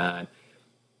aware that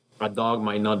a dog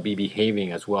might not be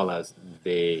behaving as well as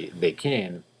they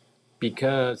can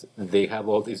because they have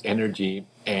all this energy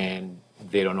and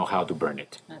they don't know how to burn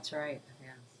it. That's right.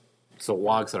 Yes. So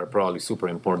walks are probably super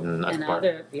important as And part.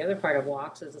 the other part of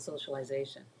walks is the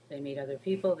socialization. They meet other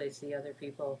people. They see other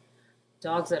people.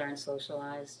 Dogs that aren't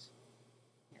socialized,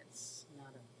 it's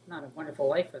not a wonderful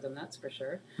life for them. That's for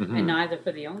sure. And neither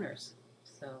for the owners.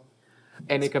 So.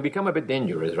 And it can become a bit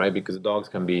dangerous, right? Because dogs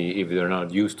can be, if they're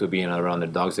not used to being around their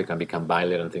dogs, they can become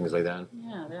violent and things like that.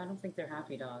 Yeah, I don't think they're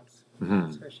happy dogs. Mhm.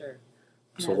 That's for sure.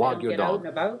 So Yeah, walk they your don't get out dog. and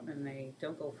about, and they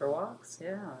don't go for walks.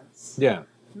 Yeah, it's Yeah,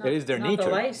 not, it is their it's not nature. the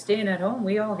life staying at home.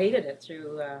 We all hated it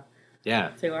Yeah,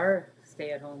 through our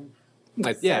stay-at-home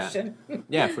yeah, session.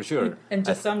 yeah, for sure. And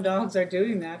just some dogs are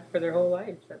doing that for their whole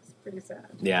life. That's pretty sad.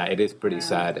 Yeah, it is pretty Yeah.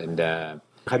 sad. And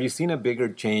have you seen a bigger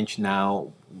change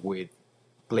now with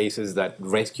places that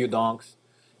rescue dogs?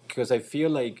 Because I feel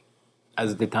like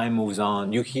as the time moves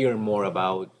on, you hear more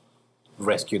about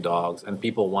rescue dogs and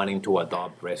people wanting to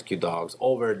adopt rescue dogs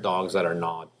over dogs that are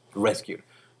not rescued.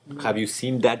 Have you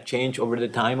seen that change over the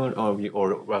time,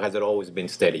 or has it always been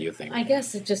steady, you think? I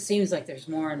guess it just seems like there's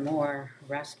more and more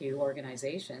rescue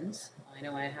organizations. I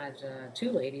know I had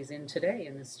two ladies in today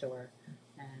in the store,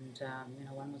 and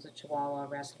one was a Chihuahua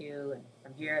rescue, and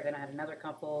from here, then I had another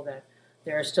couple that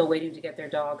they're still waiting to get their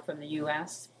dog from the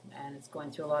U.S., and it's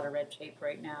going through a lot of red tape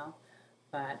right now.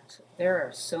 But there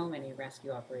are so many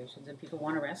rescue operations, and people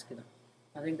want to rescue them.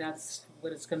 I think that's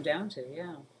what it's come down to,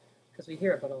 yeah. Because we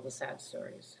hear about all the sad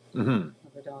stories of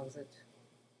the dogs that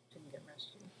didn't get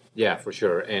rescued. Yeah, for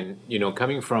sure. And,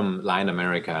 coming from Latin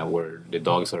America, where the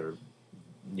dogs are,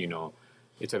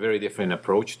 it's a very different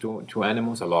approach to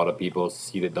animals. A lot of people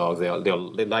see the dogs,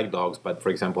 they like dogs, but for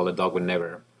example, a dog would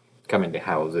never come in the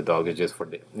house. The dog is just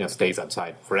stays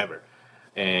outside forever.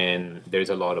 And there's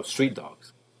a lot of street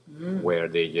dogs where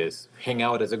they just hang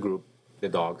out as a group, the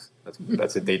dogs, that's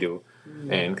what they do,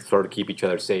 and sort of keep each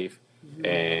other safe.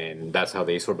 And that's how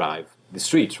they survive the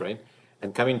streets, right?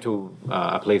 And coming to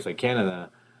a place like Canada,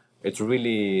 it's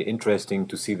really interesting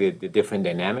to see the different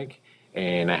dynamic.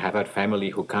 And I have had family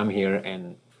who come here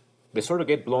and they sort of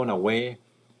get blown away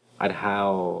at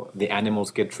how the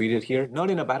animals get treated here. Not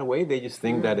in a bad way, they just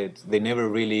think that they never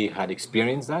really had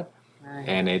experienced that. Right.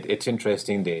 And it's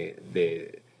interesting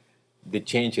the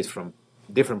changes from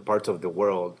different parts of the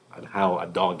world and how a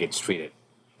dog gets treated.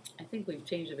 I think we've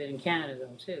changed a bit in Canada,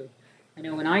 though, too. I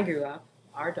know when I grew up,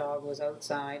 our dog was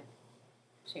outside,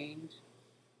 chained.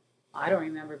 I don't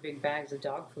remember big bags of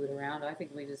dog food around. I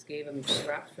think we just gave him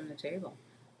scraps from the table.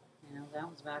 That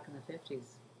was back in the 50s.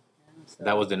 So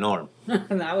That was the norm.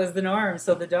 that was the norm.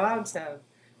 So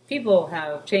people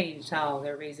have changed how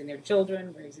they're raising their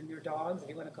children, raising their dogs, if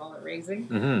you want to call it raising.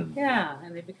 Mm-hmm. Yeah,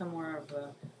 and they become more of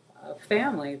a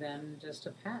family than just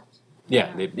a pet.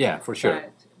 Yeah, for sure.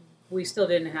 But we still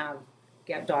didn't have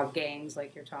dog gangs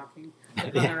like you're talking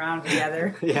that run around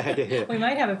together. Yeah. We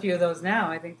might have a few of those now.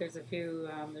 I think there's a few,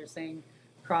 they're saying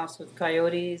crossed with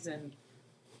coyotes and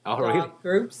Oh, dog really?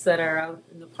 groups that are out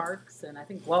in the parks. And I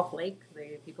think Guelph Lake,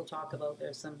 people talk about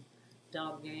there's some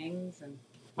dog gangs and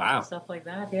Wow. stuff like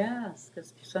that. Yes,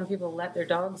 because some people let their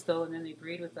dogs go and then they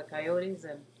breed with the coyotes.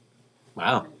 And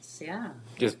Wow. it's,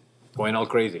 Just going all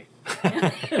crazy.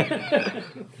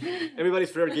 Everybody's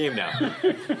fair game now.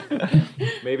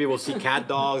 Maybe we'll see cat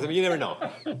dogs. I mean, you never know.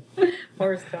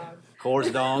 horse dogs. Horse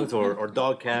dogs or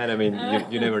dog cat. I mean,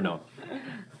 you never know.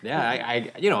 Yeah,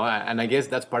 and I guess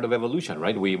that's part of evolution,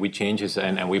 right? We change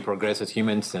and we progress as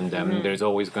humans, and there's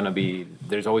always gonna be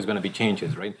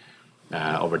changes, right,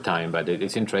 over time. But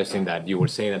it's interesting that you were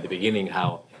saying at the beginning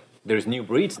how there's new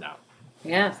breeds now.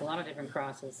 Yes, a lot of different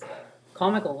crosses,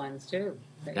 comical ones too.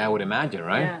 Yeah, I would imagine,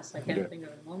 right? Yes, I can't think of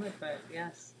it at the moment, but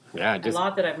yes. Yeah, A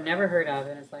lot that I've never heard of,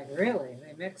 and it's like, really?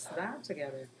 They mixed that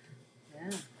together?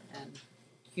 Yeah, and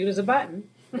cute as a button.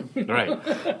 right.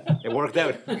 It worked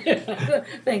out.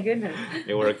 Thank goodness.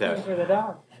 It worked out. For the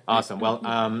dog. Awesome. Well,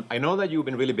 I know that you've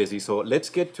been really busy, so let's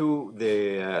get to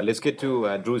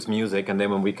Drew's music, and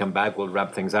then when we come back, we'll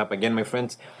wrap things up. Again, my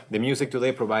friends, the music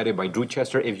today provided by Drew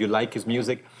Chester. If you like his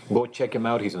music, go check him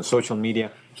out. He's on social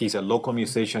media. He's a local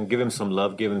musician. Give him some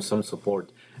love. Give him some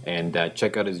support, and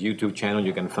check out his YouTube channel.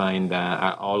 You can find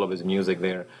all of his music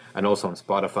there, and also on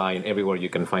Spotify and everywhere you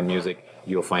can find music.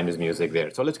 You'll find his music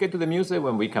there. So let's get to the music.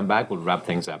 When we come back, we'll wrap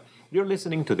things up. You're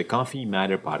listening to the Coffee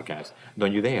Matter Podcast.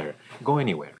 Don't you dare go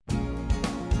anywhere.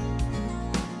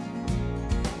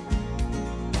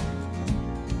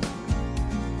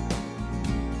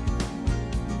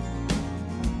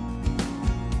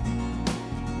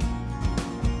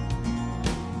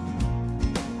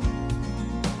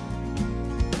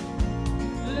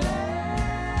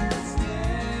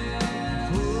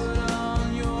 Put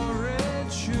on your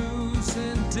red shoes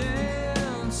and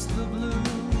dance the blues.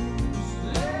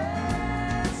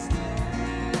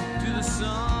 To the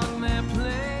song they're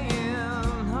playing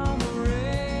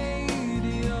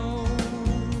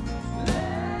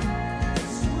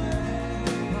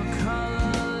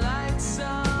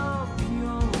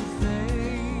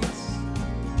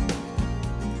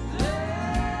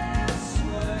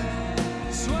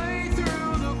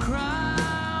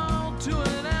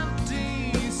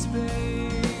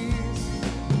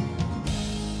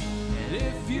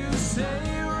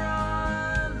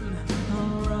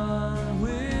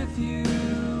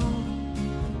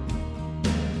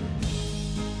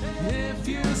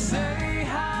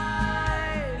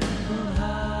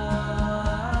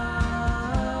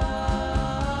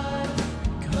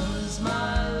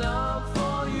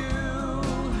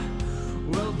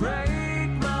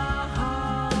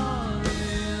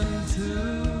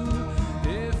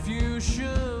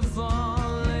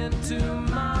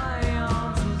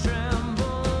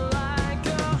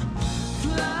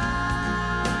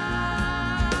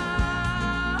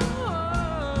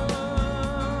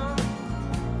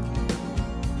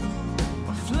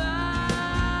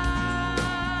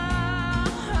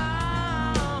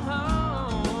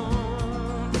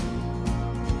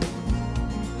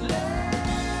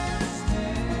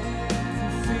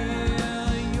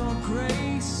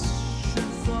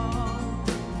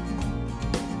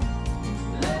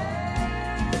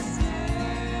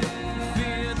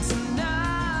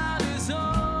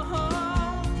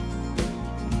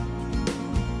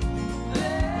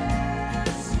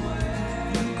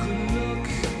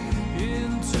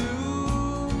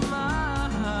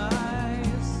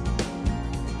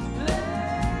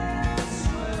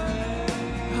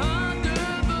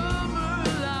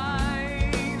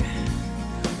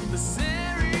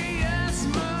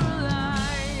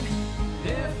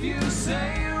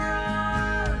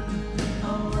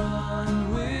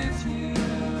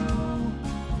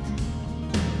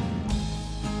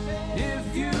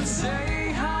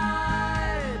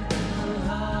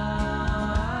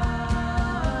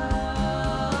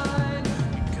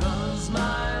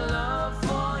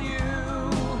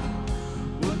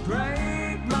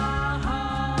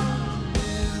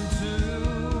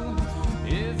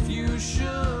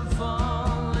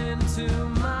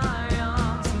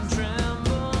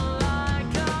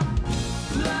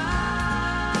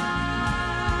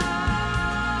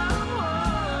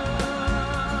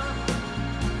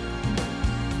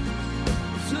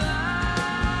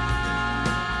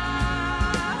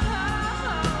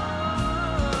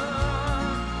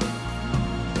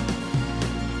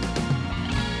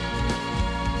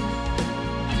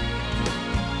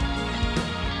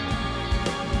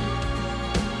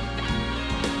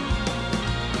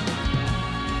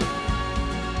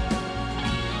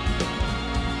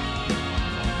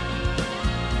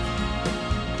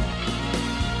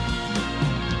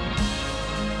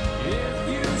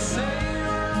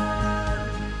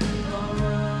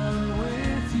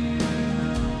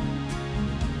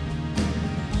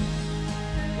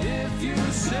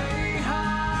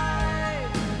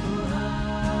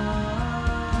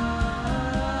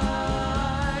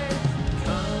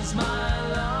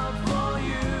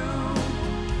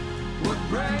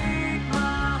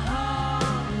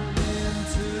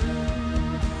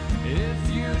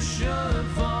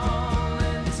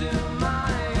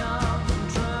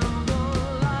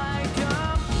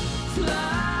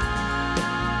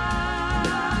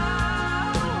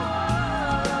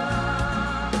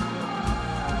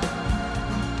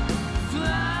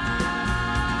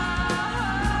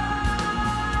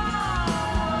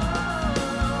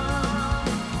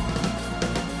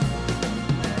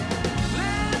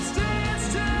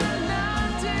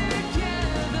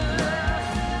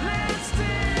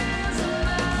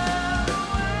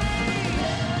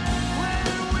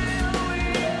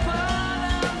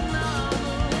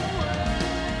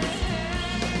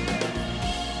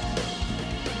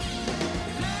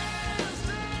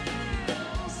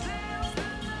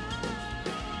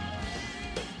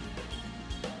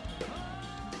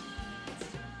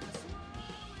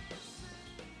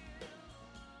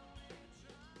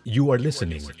You are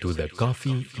listening to the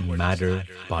Coffee Matter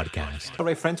Podcast. All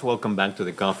right, friends, welcome back to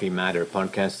the Coffee Matter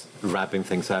podcast. Wrapping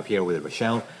things up here with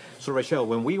Rochelle. So, Rochelle,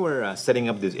 when we were setting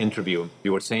up this interview,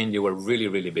 you were saying you were really,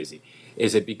 really busy.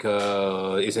 Is it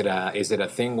because is it a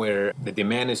thing where the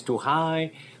demand is too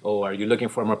high, or are you looking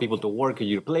for more people to work at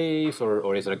your place,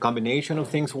 or is it a combination of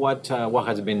things? What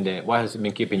has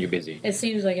been keeping you busy? It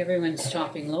seems like everyone's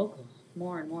shopping local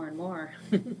more and more and more.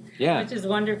 Yeah, Which is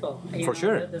wonderful. For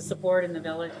sure. The support in the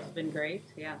village has been great,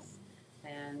 yes.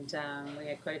 And we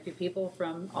had quite a few people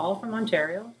from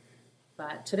Ontario.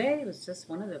 But today was just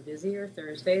one of the busier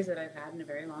Thursdays that I've had in a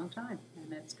very long time,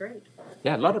 and it's great.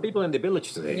 Yeah, a lot of people in the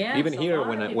village today. Yes, Even a here, lot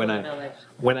when of I people when in the I village.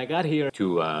 when I got here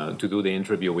to do the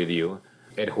interview with you,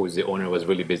 Ed, who's the owner, was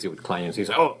really busy with clients. He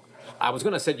said, "Oh, I was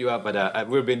gonna set you up, but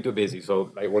we've been too busy,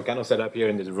 so we're kind of set up here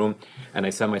in this room." And I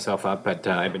set myself up, but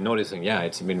I've been noticing, yeah,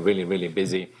 it's been really, really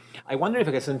busy. I wonder if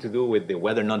it has something to do with the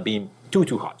weather not being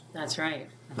too hot. That's right.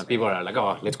 But people are like,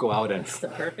 "Oh, let's go out and." It's the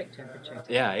perfect temperature.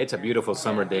 Yeah, it's a beautiful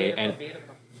summer day, Beautiful, and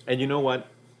beautiful. and you know what?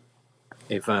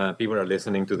 If people are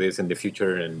listening to this in the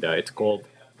future and it's cold,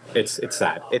 it's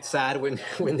sad. It's sad when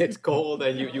when it's cold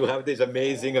and you have this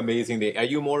amazing day. Are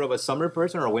you more of a summer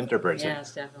person or a winter person?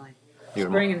 Yes, definitely. You're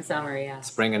Spring and summer, yes.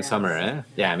 Spring and Yes. summer, eh?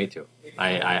 Yeah, me too.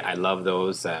 I love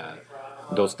those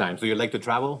times. Do you like to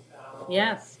travel?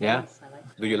 Yes. Yeah? Yes, I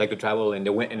like Do you like to travel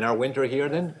in our winter here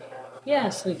then?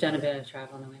 Yes, we've done a bit of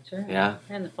travel in the winter. Yeah.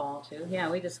 And the fall, too. Yeah,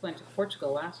 we just went to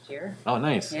Portugal last year. Oh,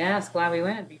 nice. Yes, glad we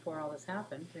went before all this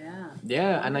happened. Yeah.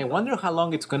 Yeah, and I wonder how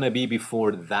long it's gonna be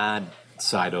before that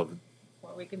side of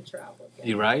Before we can travel again.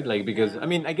 you right? Like because I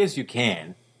mean I guess you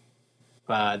can,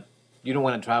 but you don't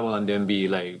want to travel and then be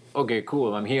like, okay,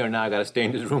 cool, I'm here now. I gotta stay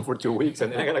in this room for 2 weeks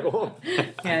and then I gotta go home.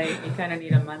 Yeah, you kind of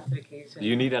need a month vacation.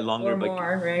 You need a longer or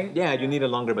more, right? Yeah, you need a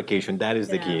longer vacation. That is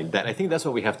the key. Yeah. That I think that's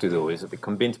what we have to do is to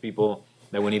convince people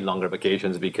that we need longer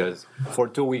vacations because for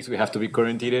 2 weeks we have to be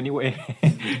quarantined anyway.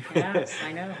 Yes,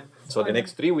 I know. So the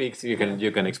next 3 weeks you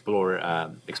can explore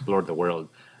the world.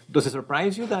 Does it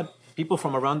surprise you that people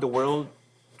from around the world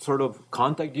sort of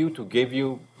contact you to give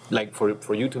you like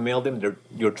for you to mail them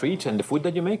your treats and the food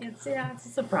that you make? It's a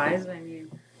surprise when you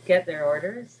get their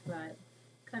orders, but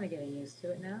kind of getting used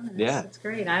to it now. And Yeah. it's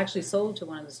great. I actually sold to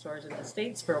one of the stores in the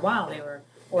States for a while. They were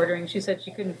ordering. She said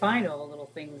she couldn't find all the little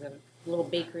things and little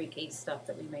bakery case stuff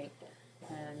that we make.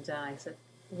 And I said,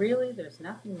 really? There's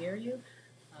nothing near you?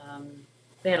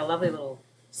 They had a lovely little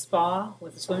spa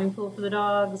with a swimming pool for the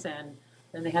dogs, and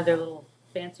then they had their little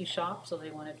fancy shop, so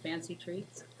they wanted fancy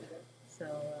treats. So,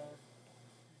 I'm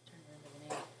trying to remember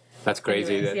the name. That's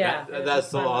crazy. Anyways, yeah, That's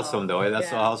it's so fun awesome, though. That's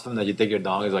so Yeah. awesome that you take your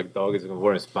dog. It's like dog is going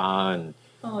for a spa and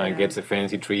Oh, and yeah. gets the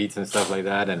fancy treats and stuff like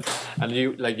that. And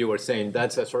you like you were saying,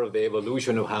 that's a sort of the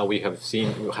evolution of how we have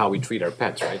seen how we treat our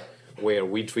pets, right? Where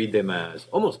we treat them as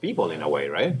almost people in a way,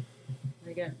 right?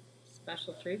 They get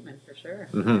special treatment for sure.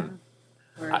 Mhm. Yeah.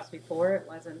 Whereas before it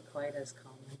wasn't quite as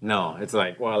common. No, it's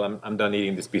like, well, I'm done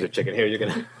eating this piece of chicken. Here, you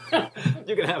can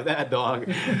you can have that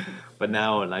dog. But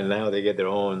now they get their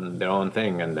own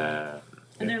thing, and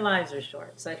their lives are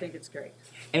short, so I think it's great.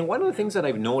 And one of the things that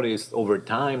I've noticed over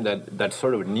time that's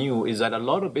sort of new is that a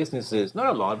lot of businesses, not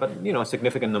a lot, but a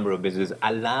significant number of businesses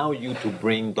allow you to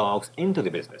bring dogs into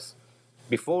the business.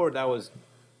 Before that was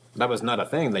not a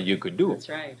thing that you could do. That's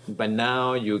right. But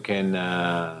now you can.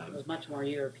 It was much more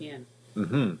European.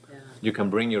 Mhm. Yeah. You can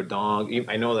bring your dog.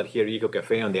 I know that here at Eco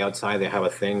Cafe on the outside they have a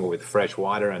thing with fresh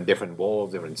water and different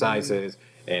bowls, different sizes,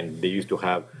 and they used to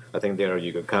have. I think there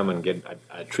you could come and get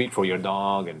a treat for your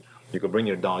dog, and you could bring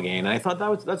your dog in. And I thought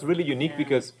that's really unique Yeah.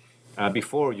 because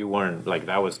before you weren't like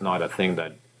that was not a thing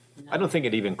that. I don't think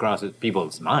it even crosses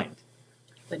people's mind.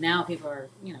 But now people are,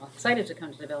 excited to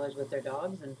come to the village with their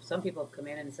dogs, and some people have come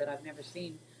in and said, "I've never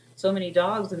seen so many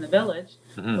dogs in the village,"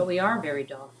 but we are very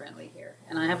dog friendly here.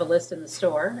 And I have a list in the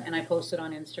store, and I post it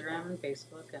on Instagram and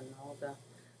Facebook and all the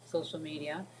social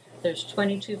media. There's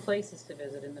 22 places to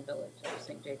visit in the village of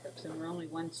St. Jacobs, and we're only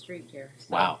one street here.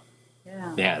 So, Wow.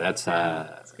 Yeah. Yeah, that's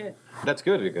That's good. that's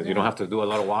good because you don't have to do a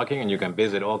lot of walking and you can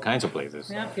visit all kinds of places.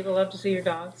 Yeah, people love to see your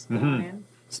dogs. Come on in.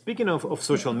 Speaking of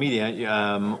social media,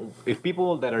 if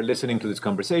people that are listening to this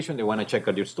conversation, they want to check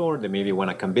out your store, they maybe want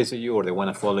to come visit you or they want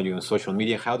to follow you on social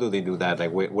media, how do they do that?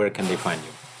 Like, where can they find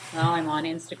you? Well, I'm on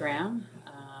Instagram,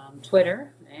 Twitter,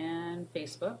 and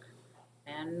Facebook,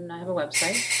 and I have a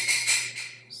website,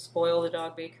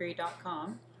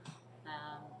 spoilthedogbakery.com.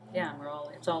 Yeah,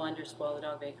 it's all under Spoil the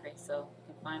Dog Bakery, so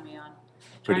you can find me on.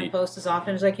 Trying Pretty- to post as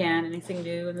often as I can, anything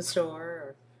new in the store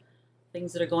or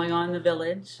things that are going on in the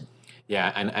village.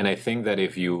 Yeah, and I think that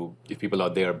if people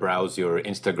out there browse your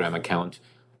Instagram account,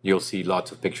 you'll see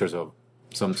lots of pictures of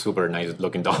some super nice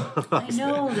looking dogs. I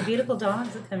know, the beautiful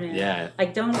dogs that come in. Yeah. I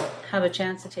don't have a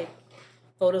chance to take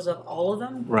photos of all of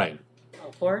them, Right.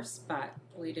 of course, but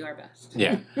we do our best.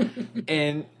 Yeah.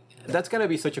 And that's gotta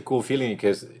be such a cool feeling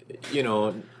because,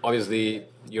 obviously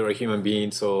you're a human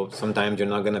being, so sometimes you're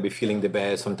not gonna be feeling the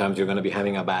best, sometimes you're gonna be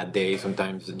having a bad day,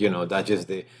 sometimes, that's just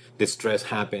the stress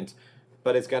happens.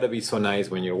 But it's gotta be so nice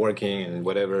when you're working and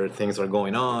whatever things are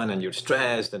going on and you're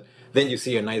stressed, and then you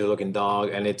see a nice looking dog,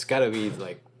 and it's gotta be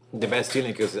like the best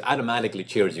feeling because it automatically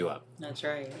cheers you up. That's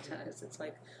right. It does. It's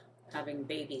like having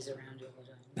babies around you all the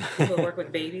time. People who work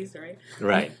with babies, right?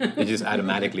 Right. It just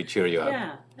automatically cheer you up.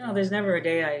 Yeah. No, there's never a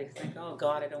day I think, oh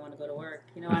God, I don't want to go to work.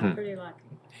 I'm pretty lucky.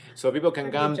 So people can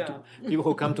Pretty come. good job. People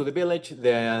who come to the village,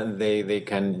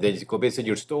 they just go visit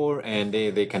your store, and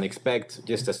they can expect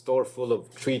just a store full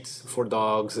of treats for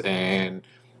dogs, and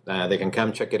they can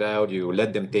come check it out. You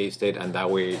let them taste it, and that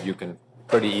way you can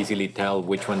pretty easily tell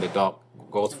which one the dog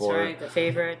goes That's for. right. The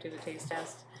favorite, do the taste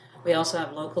test. We also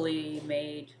have locally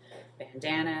made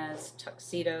bandanas,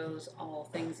 tuxedos, all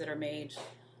things that are made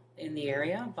in the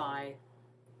area by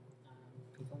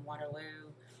people in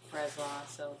Waterloo, Breslau.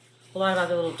 So a lot of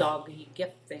other little doggy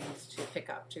gift things to pick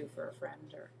up too for a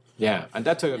friend or. Yeah, and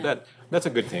that's a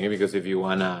good thing because if you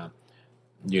wanna,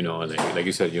 like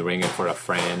you said, you bring it for a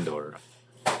friend or.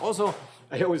 Also,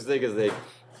 I always think is like,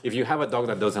 if you have a dog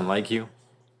that doesn't like you,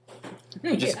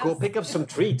 just go Yes. pick up some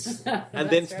treats and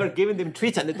then That's start right. giving them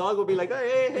treats, and the dog will be like,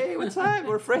 hey, what's up?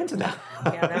 We're friends now.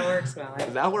 Yeah, that works well.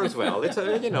 That works well. It's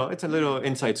a little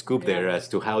inside scoop there as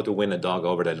to how to win a dog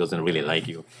over that doesn't really like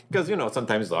you. Because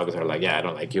sometimes dogs are like, yeah, I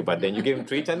don't like you, but then you give them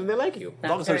treats and then they like you.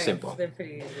 That's Dogs are right. simple. They're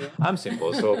pretty easy. I'm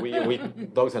simple, so we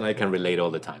dogs and I can relate all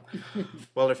the time.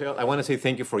 Well, Rafael, I want to say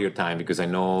thank you for your time because I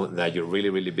know that you're really,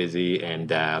 really busy,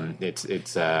 and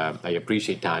it's I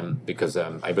appreciate time because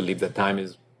I believe that time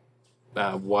is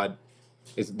what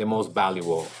is the most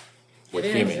valuable with It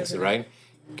is, humans, isn't it? right?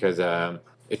 Because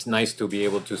it's nice to be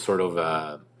able to sort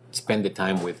of spend the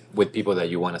time with people that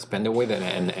you want to spend it with,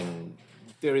 and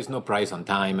there is no price on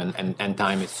time, and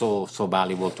time is so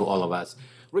valuable to all of us,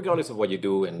 regardless of what you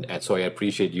do. And so I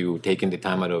appreciate you taking the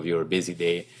time out of your busy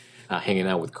day, hanging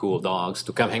out with cool dogs,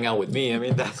 to come hang out with me. I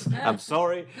mean, I'm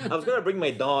sorry. I was gonna bring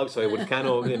my dog, so it would kind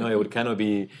of, it would kind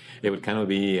of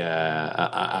be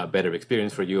a better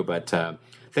experience for you. But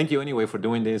thank you anyway for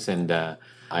doing this, and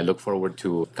I look forward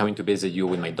to coming to visit you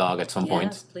with my dog at some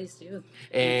point. Yes, please do.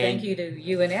 And- Thank you to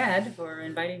you and Ed for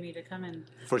inviting me to come and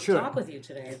For sure. talk with you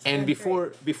today. It's And been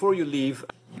great. before you leave,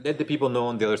 let the people know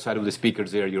on the other side of the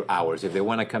speakers there your hours. If they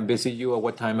want to come visit you, at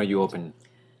what time are you open?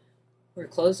 We're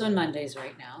closed on Mondays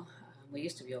right now. We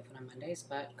used to be open on Mondays,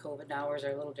 but COVID hours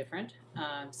are a little different.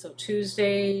 So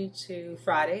Tuesday to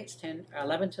Friday, it's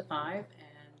 11 to 5, and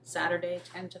Saturday,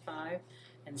 10 to 5,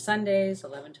 and Sundays,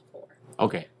 11 to 4.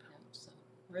 Okay. Yeah, so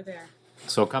we're there,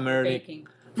 So come early. baking.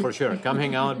 For sure. Come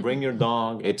hang out, bring your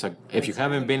dog. If you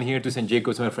haven't been here to St.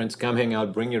 Jacobs, my friends, come hang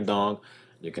out, bring your dog.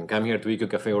 You can come here to Eco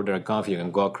Cafe, order a coffee. You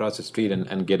can go across the street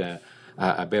and get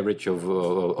a beverage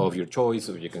of your choice.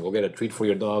 Or you can go get a treat for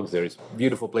your dogs. There's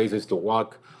beautiful places to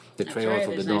walk, the That's trails right. of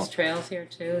the There's dog. nice trails here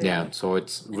too. Yeah, so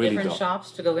it's really Different dope.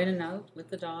 shops to go in and out with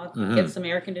the dog. Mhm. Get some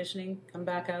air conditioning. Come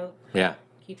back out. Yeah,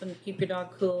 Keep your dog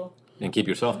cool. and keep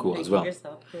yourself cool and as keep well.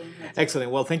 yourself cool. That's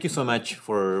Excellent. Well, thank you so much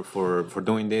for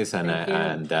doing this, and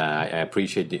Thank you. I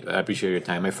appreciate your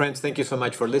time, my friends. Thank you so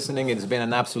much for listening. It's been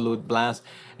an absolute blast,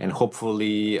 and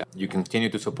hopefully you continue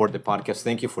to support the podcast.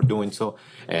 Thank you for doing so,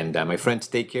 and my friends,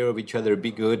 take care of each other.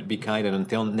 Be good, be kind, and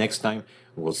until next time,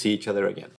 we'll see each other again.